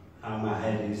 how my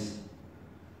head is.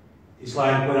 It's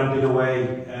like when I've been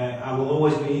away, I will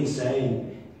always be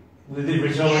insane. With the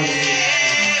return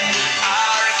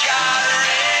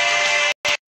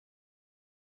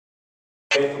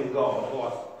away from God,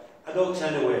 or I don't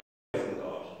turn away from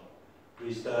God.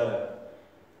 He's there.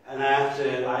 And I have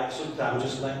to, like, sometimes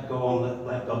just let go and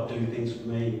let God do things for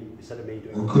me instead of me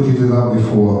doing And could you do that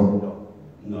before?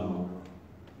 No.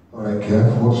 Alright,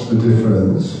 Kev, what's the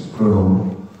difference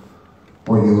from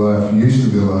what your life used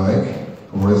to be like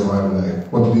and what it's like now?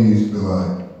 What did it used to be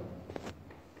like?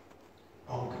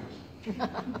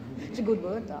 Bonkers. It's a good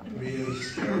word, that. Really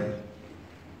scared.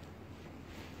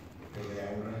 Really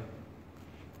angry.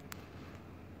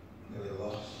 Really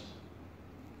lost.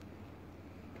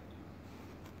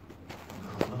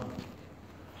 I don't know.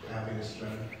 Having a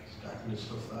strength, stacking the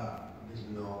stuff that there's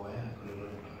no way I could have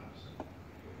run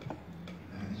past.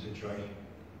 And it's a joy.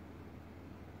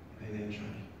 Being in joy.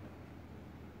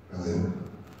 Brilliant.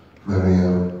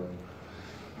 Marianne,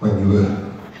 when you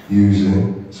were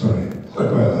using, sorry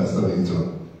about that, sorry you talk.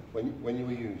 When you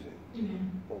were using, Yeah.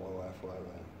 what was life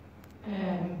like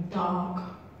then? Dark,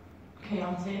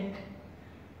 chaotic,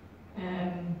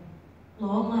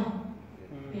 lonely.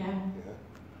 Yeah.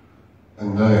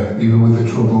 And now, even with the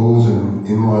troubles and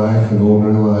in life and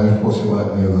ordinary life, what's it like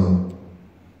now though?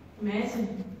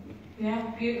 Amazing.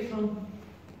 Yeah, beautiful,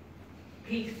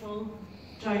 peaceful,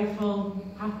 joyful,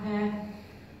 happy.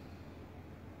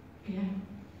 Yeah.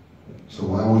 So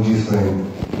why would you think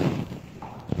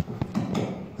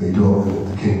they don't live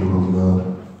in the kingdom of God?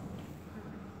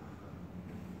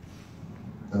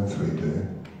 Them three do.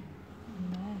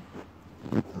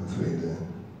 Them three do.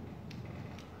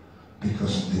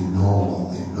 Because they know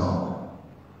what they're not.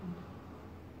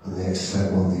 And they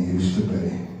accept what they used to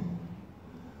be.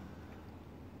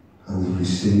 And they've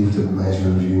received a measure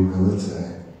of humility.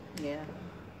 Yeah.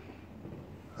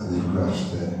 And they've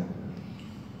grasped it.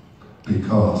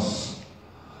 Because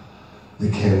they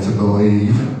came to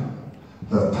believe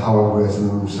that power greater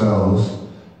than themselves,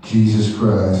 Jesus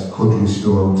Christ, could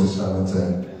restore them to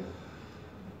sanity.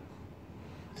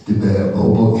 It's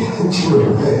debatable, but do you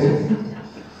know what I mean?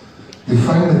 They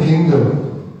found the kingdom.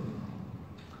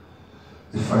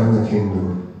 They found the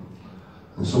kingdom.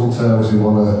 And sometimes they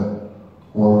want to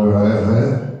wander out of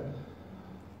it,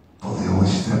 but they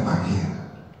always step back in.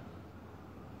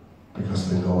 Because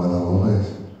they know where the love is.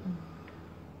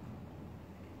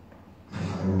 They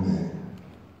found it.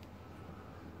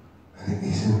 And it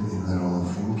isn't in their own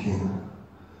thinking.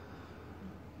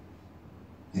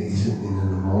 It isn't in an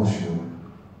emotion.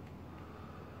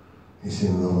 It's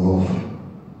in the love.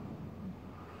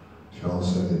 John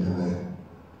said it, didn't he?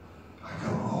 I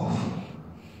can love.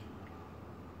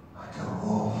 I can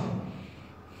love.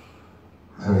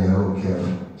 Mary Ellen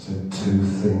Kev said two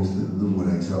things that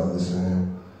were exactly the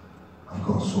same. I've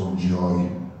got some joy.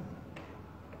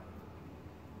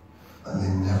 And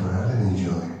they never had any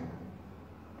joy.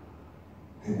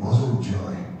 It wasn't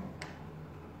joy.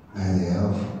 Now they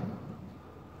have.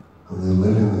 And they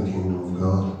live in the kingdom of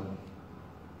God.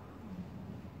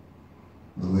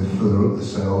 They live for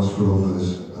themselves, for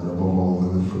others, and above all, they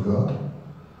live for God.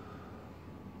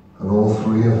 And all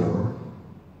three of them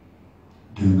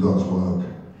do God's work.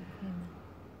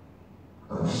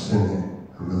 And I've seen it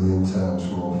a million times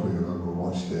from all three of them and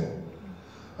watched it.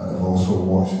 And I've also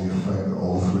watched the effect that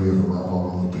all three of them have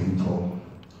on other people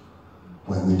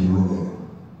and they're doing it.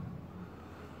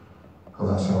 And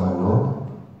that's how I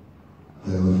know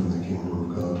they live in the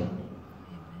kingdom of God.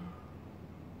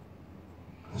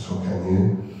 And so can you.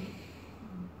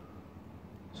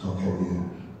 So can you.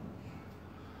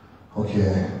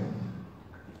 Okay.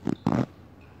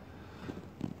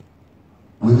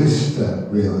 With this step,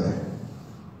 really,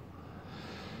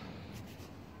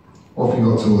 what have you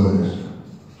got to lose?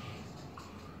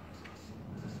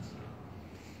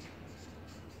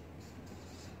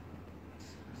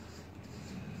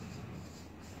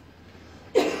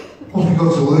 What have you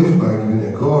got to lose by giving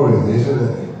it a go, really, isn't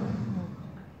it?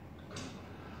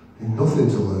 There's nothing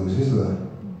to lose, is there?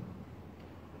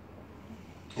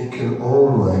 It can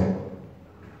only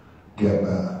get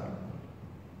better.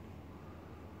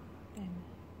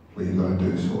 But you've got to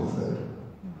do something.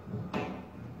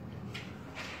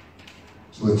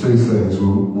 So the two things,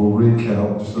 we'll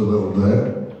recount just a little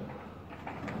bit.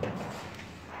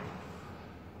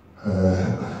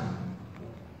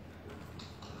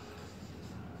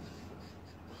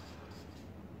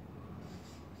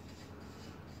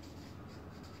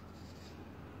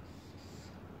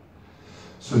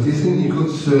 So do you think you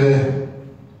could say,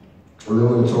 well, then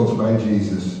when we talked about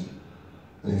Jesus,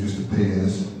 and he just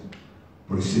appears,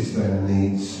 but he sits down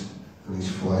and eats, and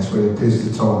he's flesh. When he appears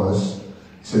to Thomas,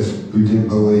 he says, who didn't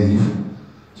believe.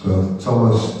 So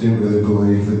Thomas didn't really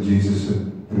believe that Jesus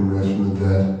had been raised from the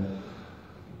dead.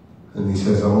 And he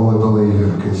says, I'll only believe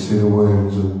if I can see the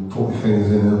wounds and put my fingers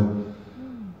in them.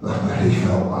 That's how he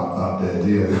felt that day, do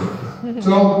you?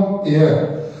 Tom,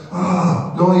 yeah.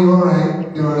 No, you're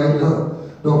alright. You're alright.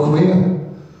 No, come here.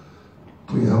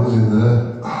 Put your hands in there.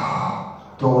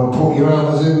 Don't want to put your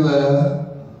hands in there.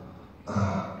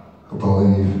 I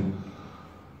believe.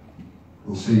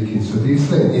 And seeking. So do you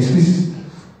think,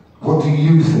 what do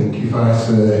you think if I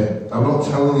say, I'm not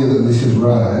telling you that this is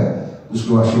right, I'm just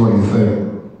going to ask you what you think.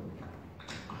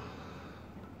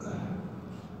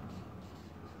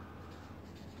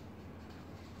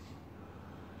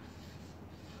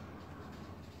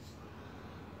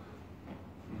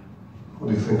 What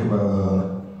do you think about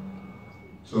that?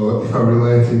 So if I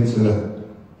relate it to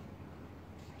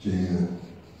Jesus,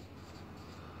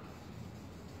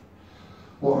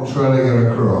 what I'm trying to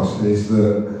get across is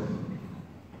that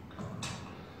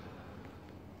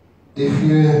if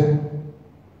you're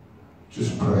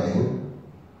just praying,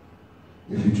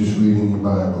 if you're just reading your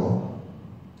Bible,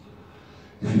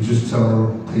 if you're just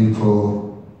telling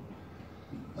people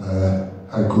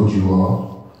how good you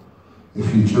are,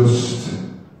 if you're just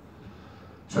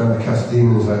trying to cast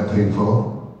demons out of people,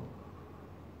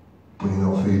 but you're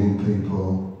not feeding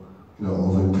people, you're not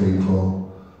loving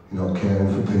people, you're not caring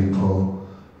for people,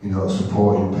 you're not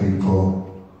supporting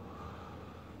people,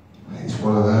 it's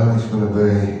one of them. It's going to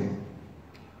be,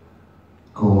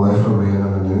 go away from me and I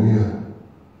never knew you.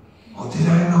 Oh, did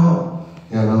I not?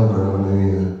 Yeah, I know, but I never knew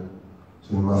you.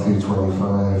 So in Matthew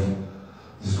 25,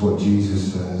 this is what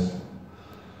Jesus says.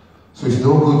 So it's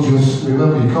no good just,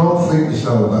 remember, you can't think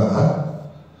yourself better.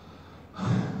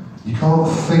 You can't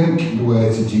think your way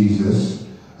to Jesus,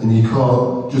 and you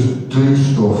can't just do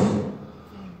stuff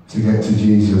to get to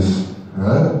Jesus,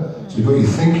 right? So you've got your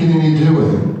thinking and your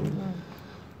doing,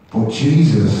 but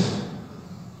Jesus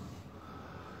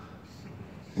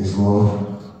is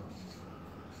love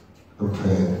and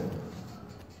pain.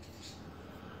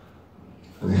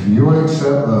 And if you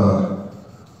accept that,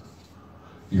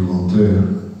 you will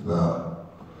do that.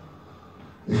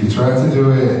 If you try to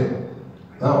do it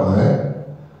that way,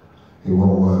 it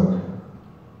won't work.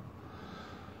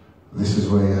 This is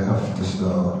where you have to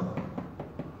start.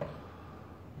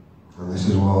 And this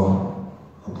is what,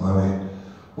 blimey,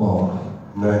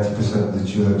 90% of the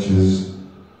churches,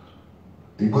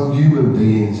 well, human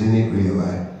beings in it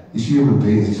really. It's human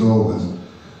beings, it's all of us.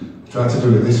 Try to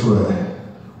do it this way.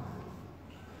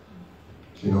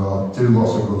 You know, I do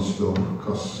lots of good stuff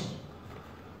because,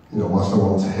 you know, whilst I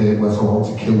want to hate, whilst I want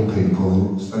to kill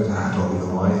people, instead I don't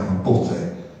even like have a butty.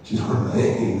 Do you know what I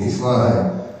mean? It's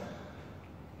like,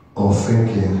 or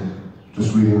thinking,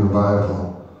 just reading the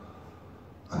Bible,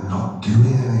 and not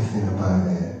doing anything about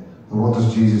it. And what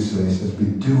does Jesus say? He says, be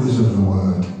doers of the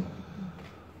word.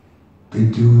 Be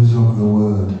doers of the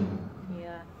word.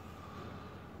 Yeah.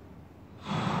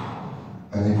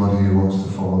 Anybody who wants to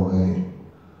follow me.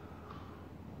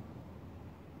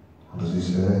 What does he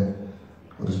say?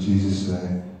 What does Jesus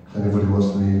say? If anybody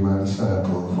wants to be my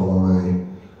disciple and follow me,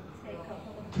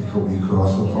 pick up your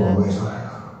cross and follow me. It's like,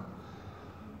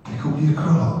 pick up your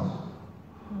cross.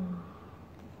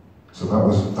 So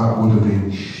that would have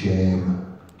been shame.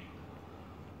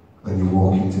 And you're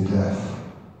walking to death.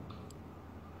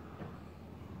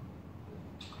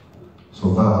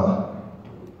 So that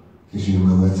is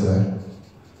humility.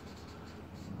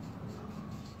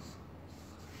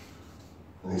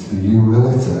 And it's the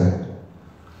humility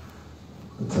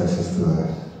that takes us to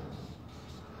this.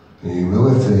 And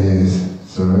humility is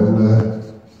surrender,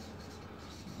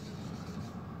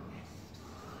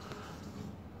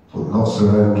 but not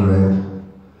surrendering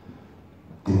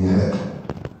in your head.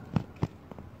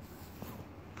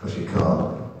 Because you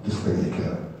can't, just think you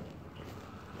can.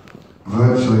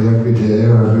 Virtually every day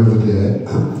or every other day,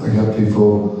 I get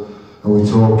people, and we're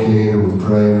talking and we're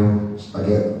praying. I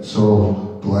get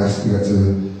so blessed to get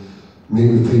to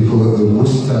meet with people at the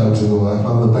worst times in their life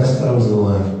and the best times in their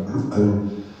life.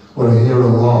 And what I hear a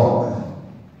lot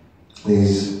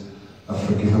is, I've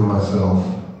forgiven myself.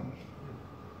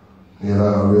 I hear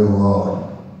that a real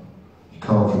lot. You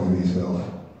can't forgive yourself.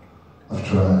 I've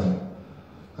tried.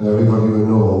 And everybody we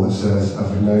know that says,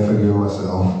 I've now forgiven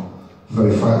myself, the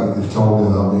very fact that they've told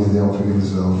me that means they don't forgive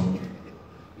themselves.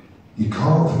 You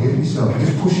can't forgive yourself. You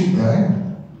just push it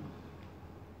down.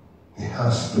 It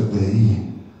has to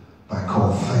be by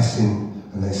confessing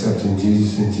and accepting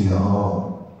Jesus into your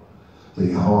heart that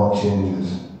your heart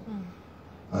changes.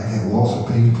 I get lots of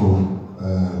people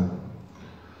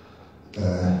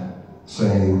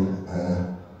saying,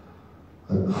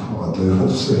 what I do, I'll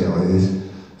just say how it is,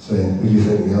 saying, who do you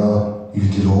think you are? You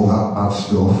did all that bad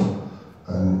stuff.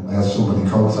 And I had somebody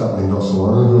contact me not so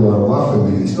long ago, and I'm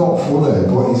laughing. It's not funny,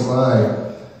 but it's like,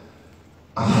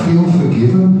 I feel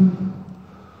forgiven.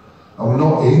 I'm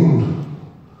not in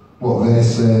what they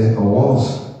say I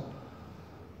was.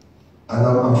 And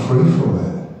I'm free from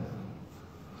it.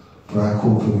 But I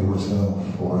couldn't forgive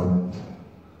myself for it.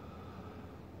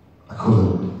 I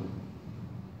couldn't.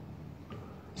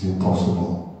 It's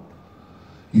impossible.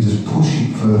 You just push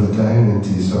it further down into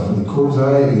yourself, and it comes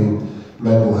out in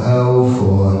mental health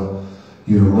or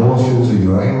your emotions or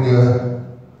your anger.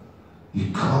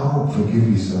 You can't forgive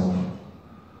yourself.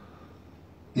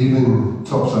 Even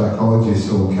top psychologists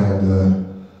will kind of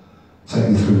take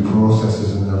you through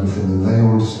processes and everything, and they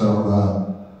understand that.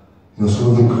 You know,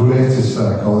 some of the greatest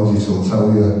psychologists will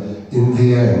tell you, in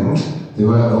the end, they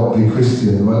might not be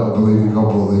Christian, they might not believe in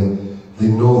God, but they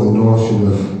know the notion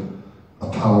of a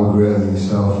power greater than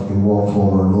yourself in one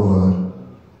form or another.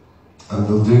 And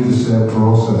they'll do the same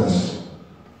process,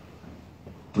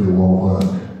 but it won't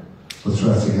work. They'll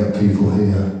try to get people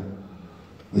here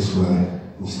this way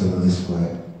instead of this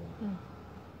way.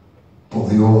 But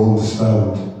they all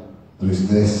understand there is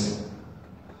this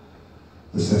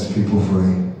that sets people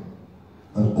free,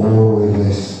 and only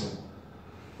this,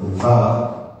 and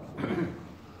that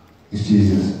is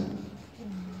Jesus.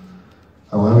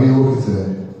 However you look at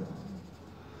it,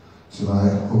 it's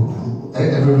like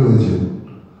every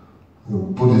religion,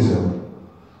 Buddhism,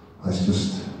 let's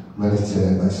just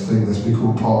meditate, let's think, let's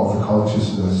become part of the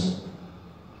consciousness.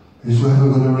 Who's ever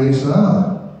going to reach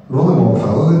that? There only one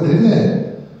fellow that did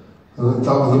it, and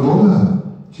that was the Buddha.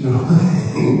 Do you know what I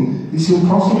mean? It's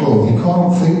impossible. You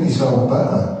can't think yourself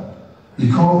better. You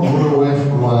can't run away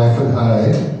from life and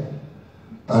hide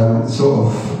and sort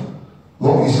of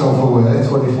lock yourself away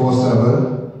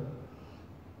 24/7,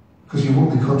 because you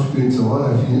won't be contributing to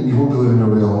life. You won't be living a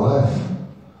real life.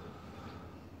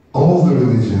 All the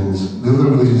religions, the other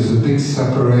religions, is a big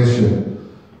separation.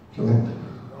 Come in.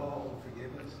 No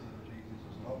forgiveness in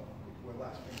Jesus' love. Well,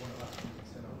 that's been one of the things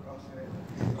said across it.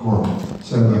 Go on,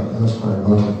 say that, that's quite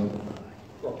good.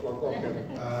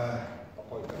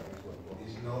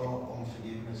 There's no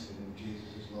unforgiveness in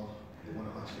Jesus' love. They want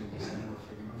to ask you to say we're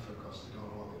forgiven for because they don't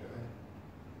know what they're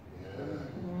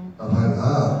doing. How about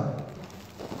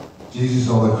that? Jesus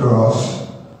on the cross,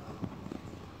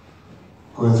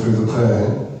 going through the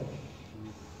pain,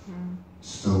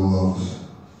 still loves.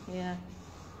 Yeah.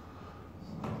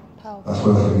 Powerful. That's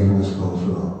where the forgiveness comes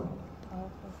from.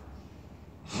 Powerful.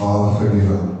 Father, forgive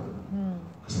them,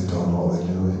 because they don't know what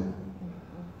they're doing.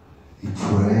 He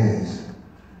prays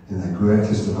in the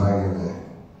greatest of agony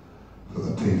for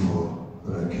the people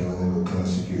that are killing him and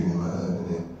persecuting him and hurting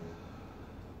him.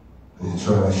 And he's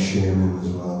trying to shame him as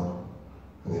well.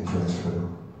 And he prays for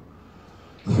him.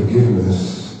 The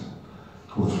forgiveness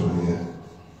comes from here.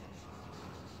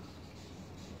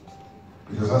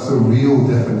 Because that's the real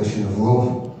definition of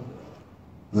love.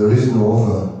 There is no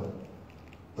other.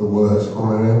 The words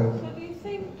coming in. So do you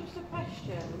think, just a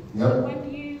question, Yep. when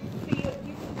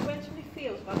when somebody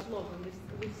feels God's love and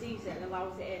receives it and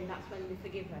allows it in, that's when they're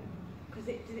forgiven? Because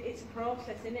it's a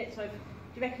process, isn't it? So do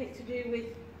you reckon it's to do with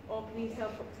opening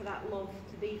yourself up to that love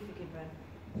to be forgiven?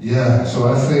 Yeah, so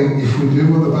I think if we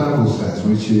do what the Bible says,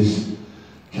 which is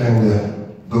kind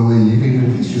of believe,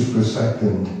 even if it's just for a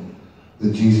second,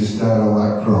 that Jesus died on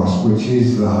that cross, which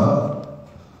is that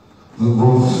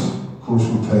loves comes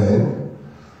from pain.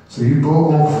 So you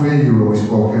both, all three of you, when we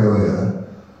spoke earlier,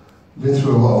 been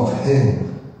through a lot of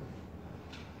pain.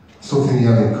 Something you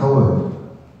had in common.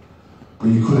 But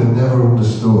you could have never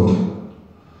understood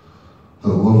that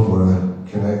love were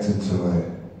connected to it.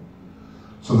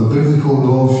 So the biblical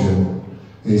notion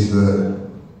is that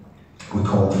we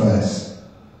confess.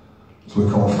 So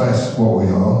we confess what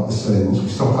we are, the sins. We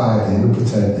stop hiding and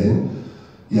pretending.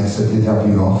 Yes, I did have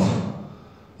you off.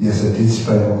 Yes, I did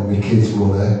spend my kids'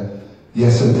 money.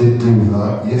 Yes, I did do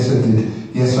that. Yes, I did.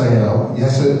 Yes, I am.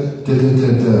 Yes, I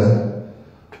did.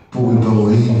 But we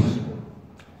believe.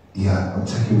 Yeah, I'm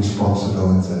taking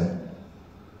responsibility.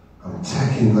 I'm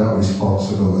taking that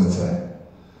responsibility.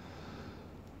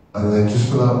 And then just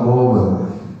for that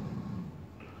moment,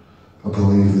 I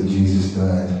believe that Jesus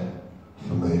died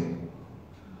for me.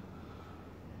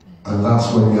 And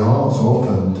that's when your heart's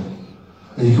opened.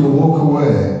 And you can walk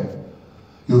away.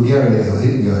 You'll get it, it'll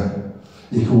hit you.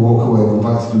 You can walk away and go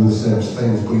back to doing the same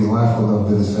things, but your life will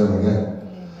never be the same again.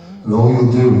 And all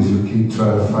you'll do is you'll keep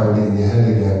trying to find it in your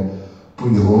head again, but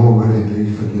you'll already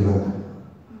be forgiven.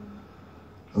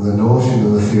 And the notion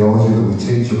and the theology that we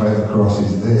teach about the cross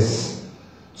is this,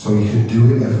 so you can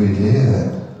do it every day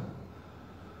then.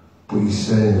 But you're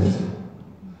saved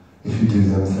if you do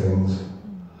them things.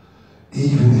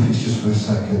 Even if it's just for a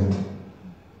second,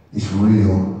 it's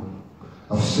real.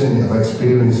 I've seen it, I've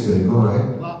experienced it, go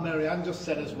on. Like Mary Ann just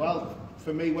said as well,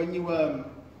 for me, when you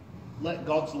let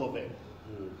God's love in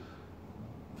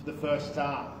for the first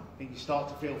time and you start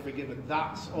to feel forgiven,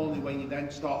 that's only when you then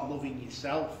start loving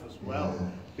yourself as well. Yeah.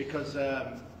 Because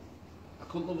I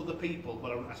couldn't love other people,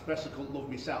 but I especially couldn't love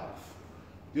myself.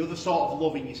 The other sort of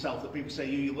loving yourself that people say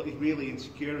is really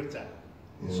insecurity,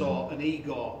 so an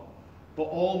ego. But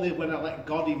only when I let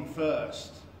God in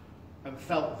first and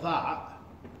felt that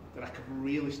I could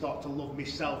really start to love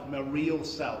myself, my real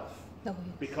self,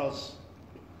 because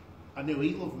I knew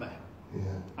He loved me,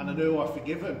 and I knew I was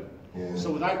forgiven.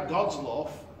 So without God's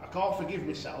love, I can't forgive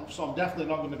myself, so I'm definitely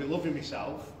not going to be loving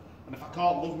myself. And if I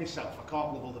can't love myself, I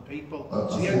can't love other people.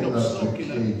 So you end up stuck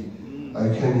in it. How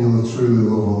can you truly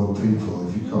love other people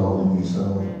if you can't love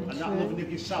yourself? And that loving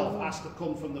of yourself has to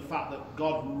come from the fact that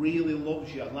God really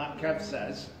loves you, and like Kev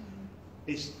says,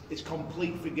 it's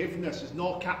complete forgiveness. There's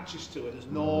no catches to it. There's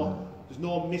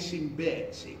no missing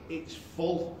bits. It's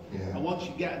full. And once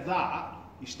you get that,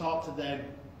 you start to then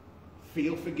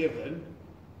feel forgiven,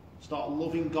 start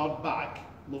loving God back,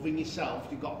 loving yourself.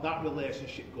 You've got that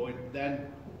relationship going,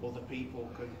 then other people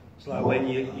can. It's like when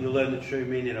you learn the true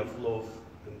meaning of love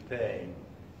and pain,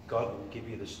 God will give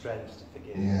you the strength to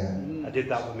forgive. I did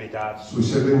that with my dad. So we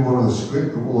said in one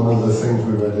of the things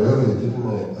we read earlier,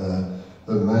 didn't it?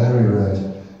 That Mary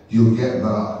read, you'll get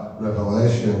that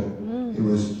revelation. It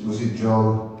was it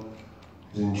John?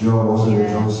 It was in John, wasn't it?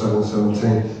 John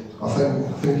 7:17. I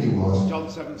think it was. John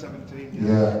 7:17.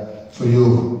 Yeah. So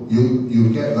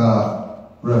you'll get that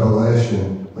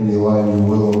revelation when you line your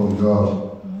will up with God.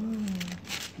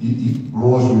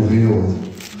 More's revealed.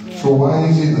 So why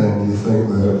is it then you think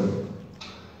that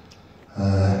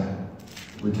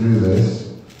we do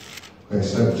this, we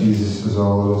accept Jesus as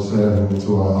our Lord and Saviour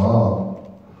into our heart?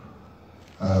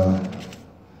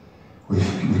 We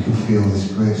can feel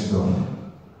this great stuff,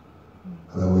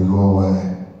 and then we go away,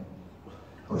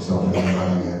 and we start feeling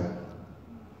bad again,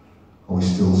 and we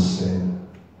still sin.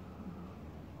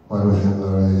 Why do we think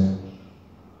there is?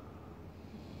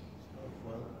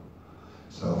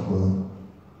 Self-will.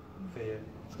 Fear.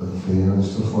 And fear and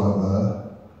stuff like that.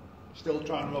 Still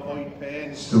trying to avoid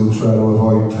pain. Still trying to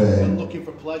avoid pain. And looking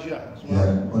for pleasure as well.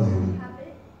 Yeah,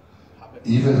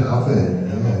 even habit.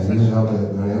 Because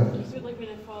we live in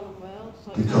a fallen world.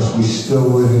 So because we still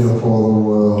live in a fallen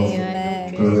world.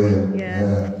 Yeah. Brilliant.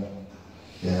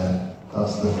 Yeah.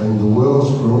 That's the thing. The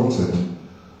world's corrupted.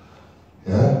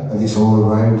 Yeah? And it's all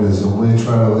around us, and we're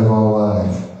trying to live our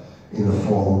life in a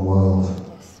fallen world.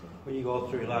 When you go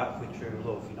through life with true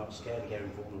love, you're not scared of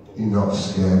getting vulnerable. You're not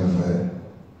scared of it.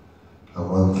 And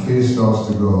when fear starts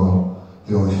to go,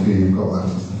 the only fear you've got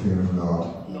left is the fear of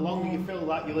God. The longer you feel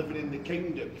like you're living in the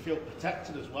kingdom, you feel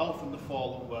protected as well from the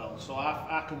fallen world. So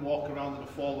I can walk around in a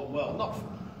fallen world.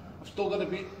 I'm still going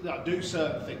to do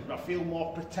certain things, but I feel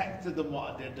more protected than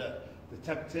what I did at the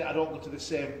temptation. I don't go to the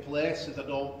same places. I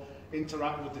don't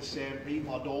interact with the same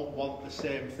people. I don't want the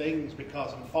same things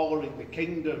because I'm following the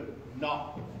kingdom,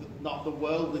 not the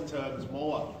worldly terms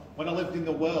more. When I lived in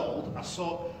the world,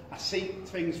 I seek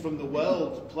things from the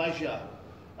world: pleasure,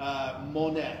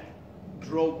 money,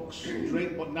 drugs,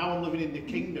 drink. But now I'm living in the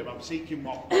kingdom. I'm seeking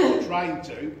what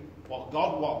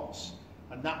God wants,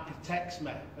 And that protects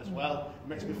me as well. It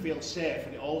makes me feel safe,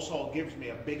 and it also gives me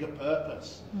a bigger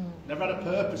purpose. Never had a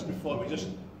purpose before. We're just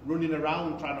running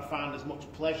around trying to find as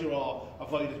much pleasure or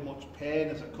avoid as much pain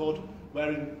as I could.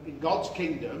 Where in God's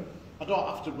kingdom, I don't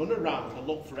have to run around and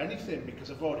look for anything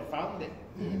because I've already found it.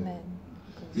 Amen.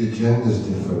 The agenda's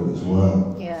different as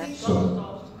well. Yeah. God So,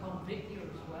 starts to convict you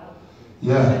as well.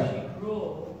 yeah, As you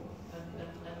grow and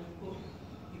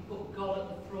you put God at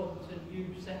the front and you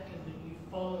second and you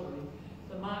follow him,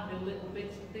 there might be little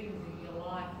bits of things in your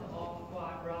life that aren't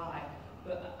quite right,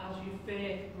 but as your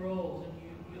faith grows and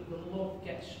the love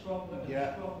gets stronger and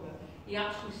stronger, he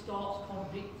actually starts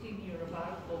convicting you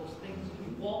about those things and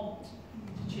you want to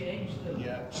change them.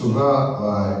 Yeah. so that,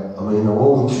 like, I mean, I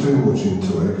won't go too much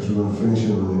into it because we're going to finish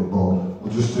in a minute, but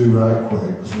we'll just do right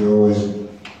quick because we always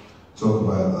talk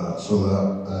about that.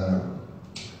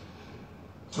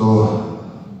 So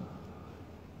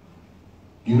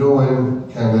you know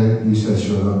when kind of you said,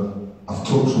 sure, I've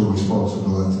took some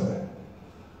responsibility.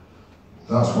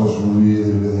 That's what's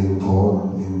really, really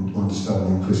important in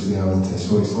understanding Christianity.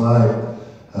 So it's like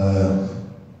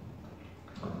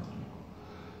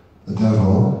the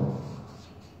devil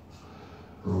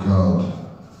and God.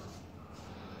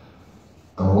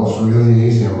 And what's really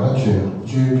easy, imagine, would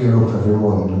you get up every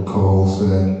morning and call,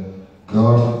 say,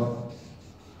 God,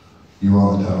 you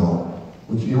are the devil?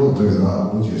 You wouldn't do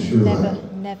that, would you? Surely. Never,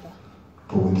 never.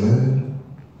 But we do.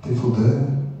 People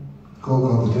do. Call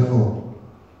God the devil.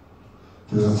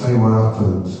 Because I'll tell you what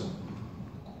happens.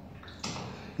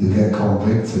 You get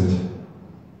convicted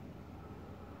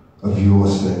of your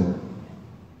sin.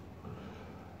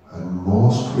 And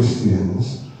most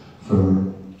Christians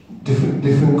from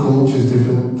different cultures,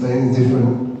 different things,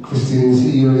 different Christians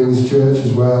here in this church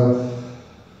as well,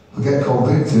 will get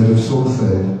convicted of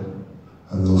something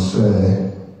and they'll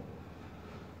say,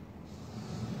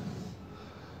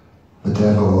 the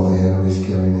devil or the enemy's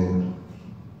getting in.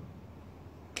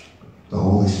 The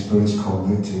Holy Spirit's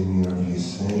convicting you of your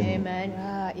sin. Amen.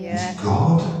 Right, yeah. It's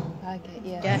God. I get,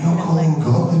 yeah. And you're calling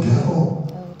God the devil.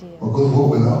 Oh dear. Well, good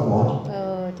luck with that one.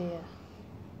 Oh dear.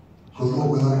 Good luck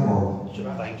with that one. Should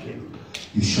I thank him?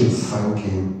 You should thank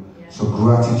him. So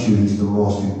gratitude is the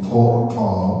most important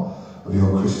part of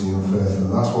your Christian faith,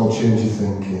 and that's what will change your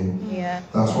thinking. Yeah.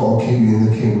 That's what will keep you in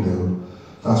the kingdom.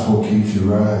 That's what keeps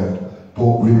you right.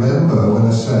 But remember when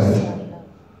I said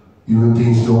human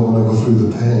beings don't want to go through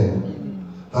the pain.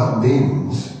 That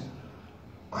means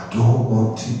I don't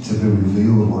want it to be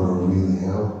revealed what I really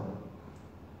am.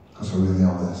 Because I really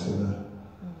am a sinner.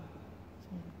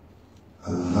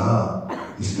 And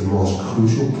that is the most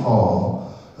crucial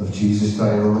part of Jesus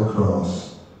dying on the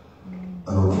cross.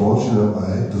 And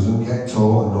unfortunately, it doesn't get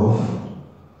taught enough.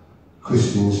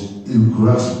 Christians who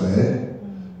grasp it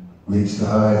reach the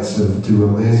heights of do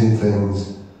amazing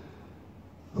things.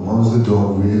 The ones that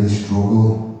don't really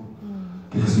struggle.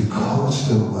 Because they're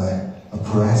constantly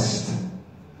oppressed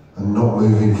and not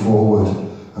moving forward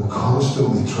and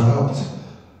constantly trapped.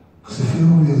 Because they feel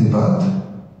really bad.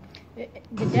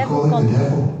 They call it the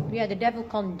devil. Yeah, the devil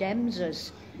condemns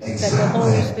us. Exactly. But the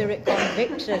Holy Spirit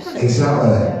convicts us. Exactly.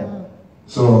 Yeah.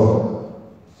 So,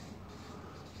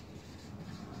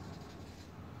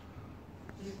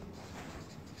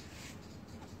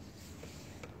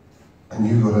 and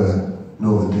you've got to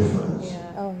know the difference.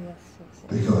 Yeah. Oh yes, yes,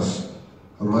 yes. Because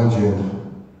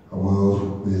imagine a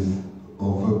world with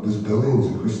over, there's billions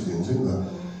of Christians, isn't there?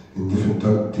 In different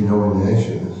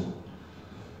denominations.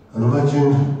 And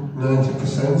imagine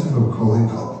 90% of them calling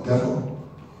God the devil.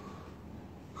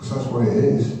 Because that's what it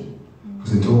is.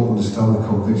 Because they don't understand the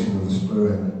conviction of the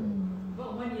Spirit.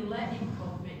 But when you let him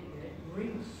convict you, it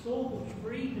brings so much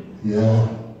freedom. Yeah.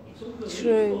 It's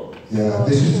unbelievable. True. Yeah,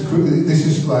 this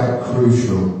is like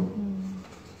crucial.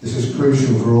 This is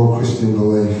crucial for all Christian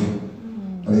belief.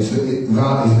 And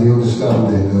that is the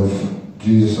understanding of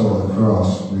Jesus on the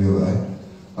cross, really.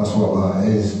 That's what that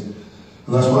is.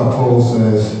 And that's why Paul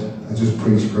says, I just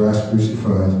preach Christ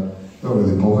crucified. Not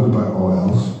really bothered about what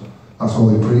else. That's all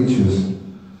he preaches.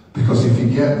 Because if you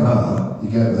get that, you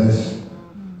get this.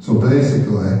 So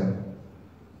basically,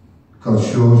 God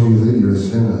shows you that you're a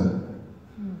sinner.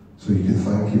 So you can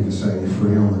thank him for setting you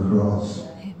free on the cross.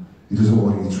 He doesn't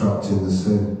want you trapped in the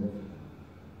sin.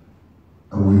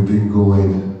 And we've been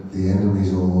going, the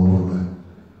enemy's all over me.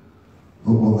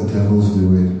 Look what the devil's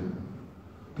doing.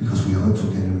 Because we haven't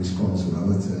took any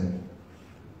responsibility.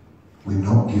 We're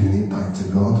not giving it back to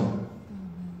God.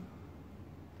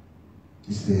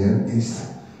 It's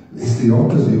the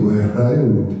opposite way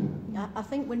around. I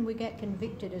think when we get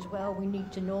convicted as well, we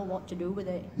need to know what to do with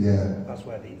it. Yeah. That's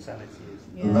where the insanity is.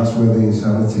 Yeah. And that's where the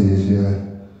insanity is,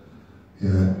 yeah.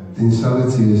 Yeah. The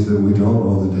insanity is that we don't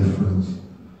know the difference.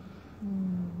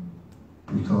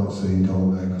 We can't say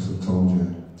don't they, because I've told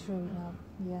you. True,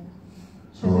 yeah.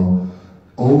 So,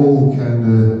 all kind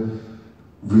of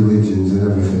religions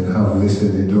and everything have this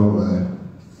in it, don't they?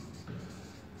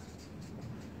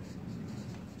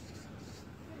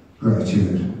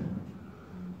 Gratitude.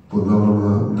 But none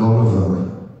of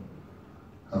them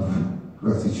have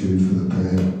gratitude for the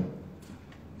pain.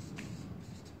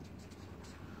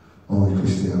 Only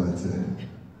Christianity.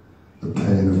 The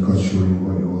pain of God showing you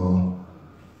what you are.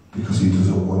 Because he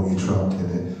doesn't want you trapped in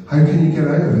it. How can you get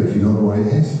out of it if you don't know what it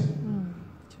is?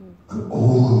 True. And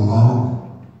all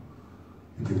along,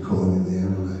 you've been calling it the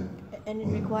enemy. And it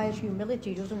requires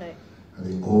humility, doesn't it? And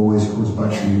it always comes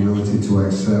back to humility to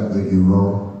accept that you're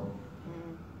wrong.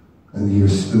 And you're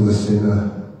still a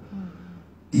sinner.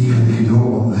 Even if you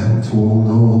don't want them to all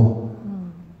know,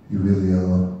 you really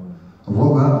are. And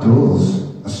what that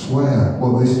does, I swear,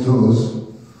 what this does,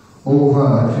 all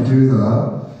that, if you do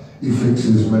that, it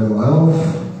fixes mental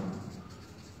health.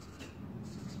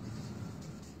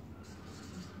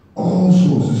 All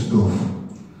sorts of stuff.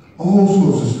 All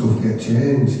sorts of stuff get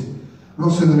changed. I'm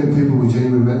not saying there are people with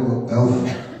genuine mental health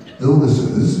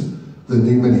illnesses that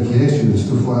need medication and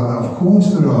stuff like that. Of course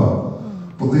there are.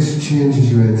 But this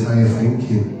changes your entire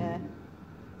thinking.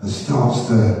 And starts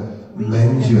to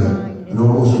mend you and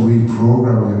almost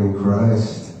reprogram you in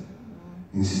Christ.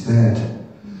 Instead,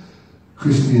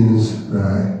 Christians,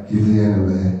 right, give the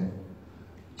enemy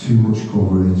too much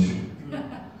coverage.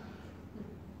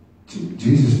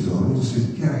 Jesus done, he just says,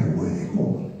 get away, come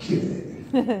on, kill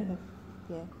it.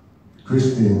 Yeah.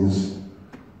 Christians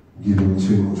give him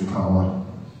too much power.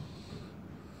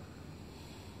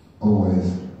 Always.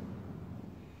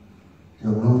 You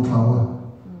have no power.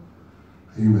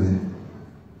 Are you me?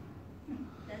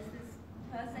 There's this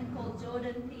person called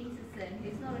Jordan Peterson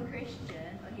who's not a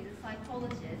Christian, but he's a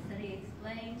psychologist, and he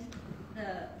explained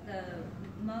the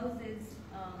Moses,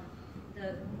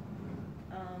 the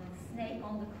snake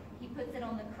on the, he puts it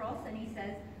on the cross, and he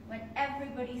says, when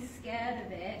everybody's scared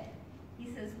of it, he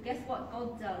says, guess what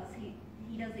God does?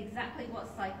 He does exactly what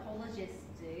psychologists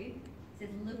do. He says,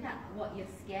 look at what you're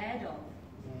scared of.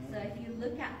 So if you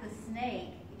look at the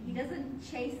snake, he doesn't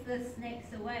chase the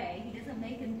snakes away. He doesn't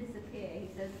make them disappear. He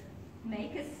says,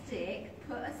 make a stick,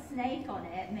 put a snake on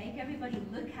it, make everybody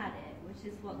look at it, which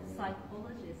is what the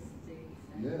psychologists do.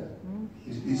 So. Yeah.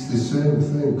 It's the same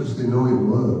thing because they know it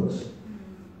works.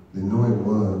 They know it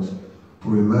works. But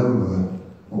remember,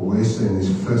 what we're saying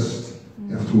is first,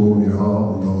 you have to open your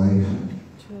heart and believe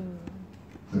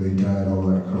that he died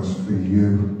on that cross for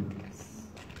you.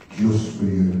 Just for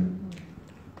you.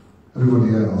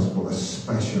 Everybody else, but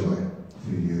especially for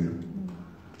you.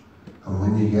 And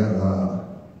when you get that,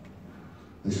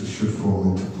 this should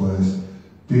fall into place.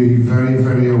 Be very,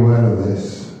 very aware of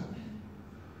this.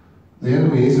 The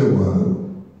enemy is at work,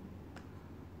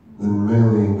 and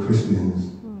mainly in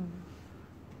Christians.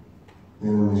 The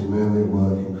enemy is mainly at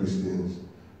work in Christians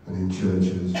and in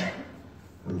churches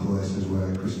and places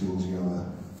where Christians gather.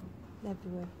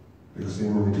 Everywhere. Because the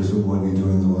enemy doesn't want you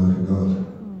doing the work of God.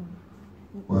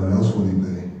 Where else would he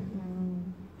be?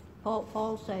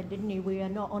 Paul said, didn't he, we are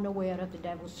not unaware of the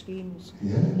devil's schemes.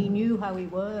 Yeah. He knew how he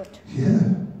worked. Yeah.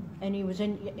 And he was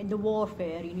in the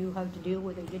warfare, he knew how to deal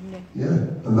with it, didn't he? Yeah,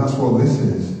 and that's what this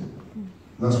is.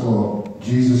 That's what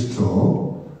Jesus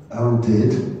taught and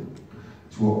did.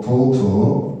 It's what Paul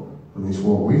taught, and it's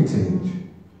what we teach.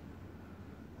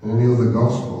 And any other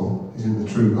gospel isn't the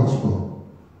true gospel.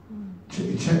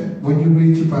 Check, when you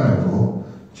read your Bible,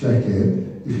 check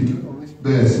it. If you do it on this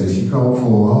basis, you can't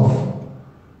fall off.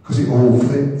 Because it all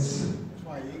fits. That's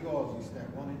why ego is step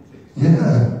one, isn't it? Yeah.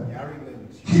 The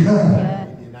arrogance. Yeah.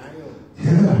 The denial.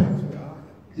 Yeah.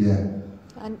 Yeah.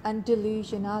 And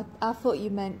delusion. I thought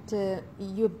you meant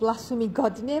you blasphemy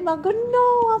God's name. I go,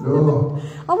 no,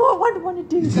 I won't want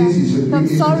to do that. I'm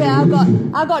sorry,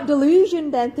 I got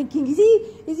delusion then, thinking, is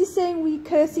he saying we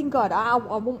cursing God? I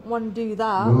won't want to do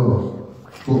that. No.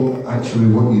 But actually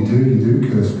what you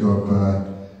do curse God by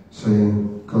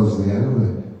saying God's the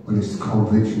enemy. When it's the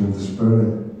conviction of the Spirit.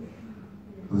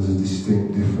 And there's a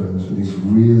distinct difference. And it's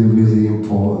really, really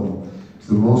important. It's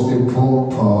the most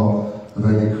important part of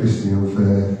any Christian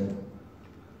faith.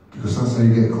 Because that's how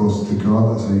you get closer to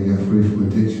God, that's how you get free from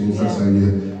addictions, that's how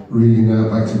you reunite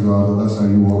back to God, and that's how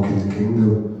you walk in the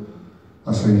kingdom.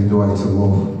 That's how you know how to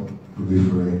love and be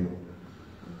free.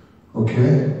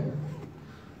 Okay?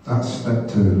 That's step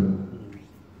 2.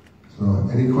 So,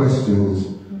 any questions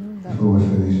before we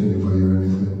finish? Anybody or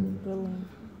anything? Brilliant.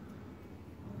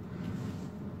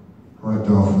 Like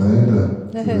Darth Vader.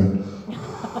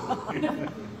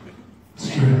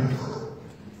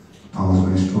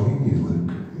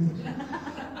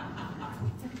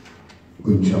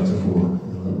 Luke chapter 4.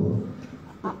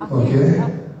 Okay,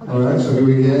 alright, so do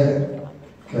we get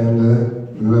kind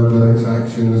of remember it's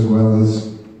action as well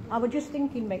as... I was just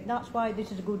thinking, Mick, that's why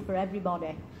this is good for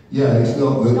everybody. Yeah, it's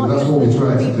not, that's what we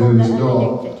try to do, it's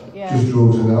not just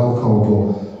drugs and alcohol,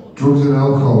 but drugs and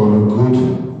alcohol are a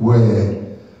good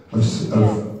way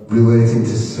of relating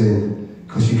to sin,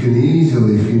 because you can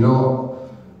easily, if you're not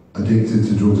addicted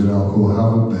to drugs and alcohol,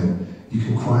 haven't been, you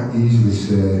can quite easily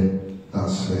say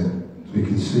that's sin. So you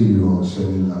can see your own sin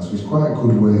in that. So it's quite a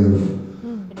good way of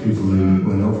people who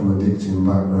were not from addicting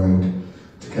background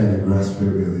to kind of grasp it,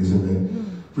 really, isn't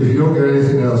it? But if you don't get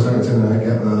anything else out tonight,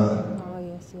 get that. Oh,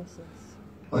 yes.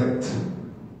 Let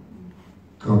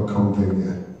God convict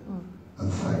you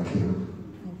and thank Him.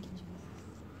 Thank you,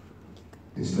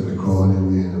 Jesus. Instead of calling Him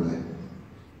the enemy.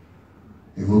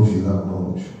 He loves you that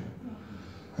much.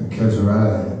 And Kev's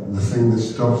right, the thing that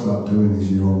stops that doing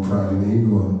is your own pride and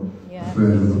ego.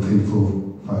 Afraid of the people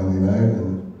finding out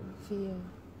and fear.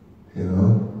 You know,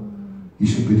 you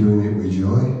should be doing it with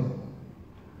joy.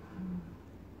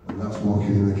 And that's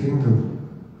walking in the kingdom.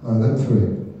 Like them three.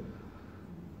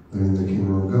 They're in the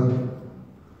kingdom of God.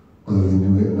 Whether they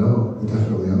knew it or not, they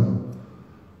definitely are.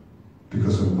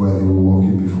 Because of where they were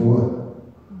walking before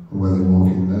and where they're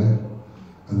walking now.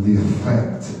 And the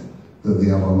effect that they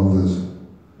have on others.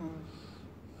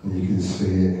 And you can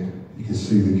see it. You can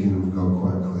see the kingdom of God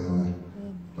quite clearly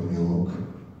when you look.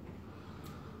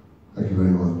 Thank you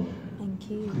very much. Thank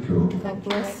you. Thank you. God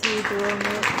bless you,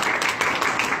 Dormit.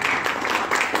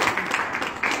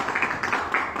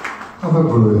 Have a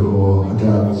brew or a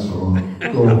dance or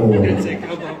go home.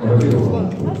 Whatever you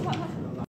want.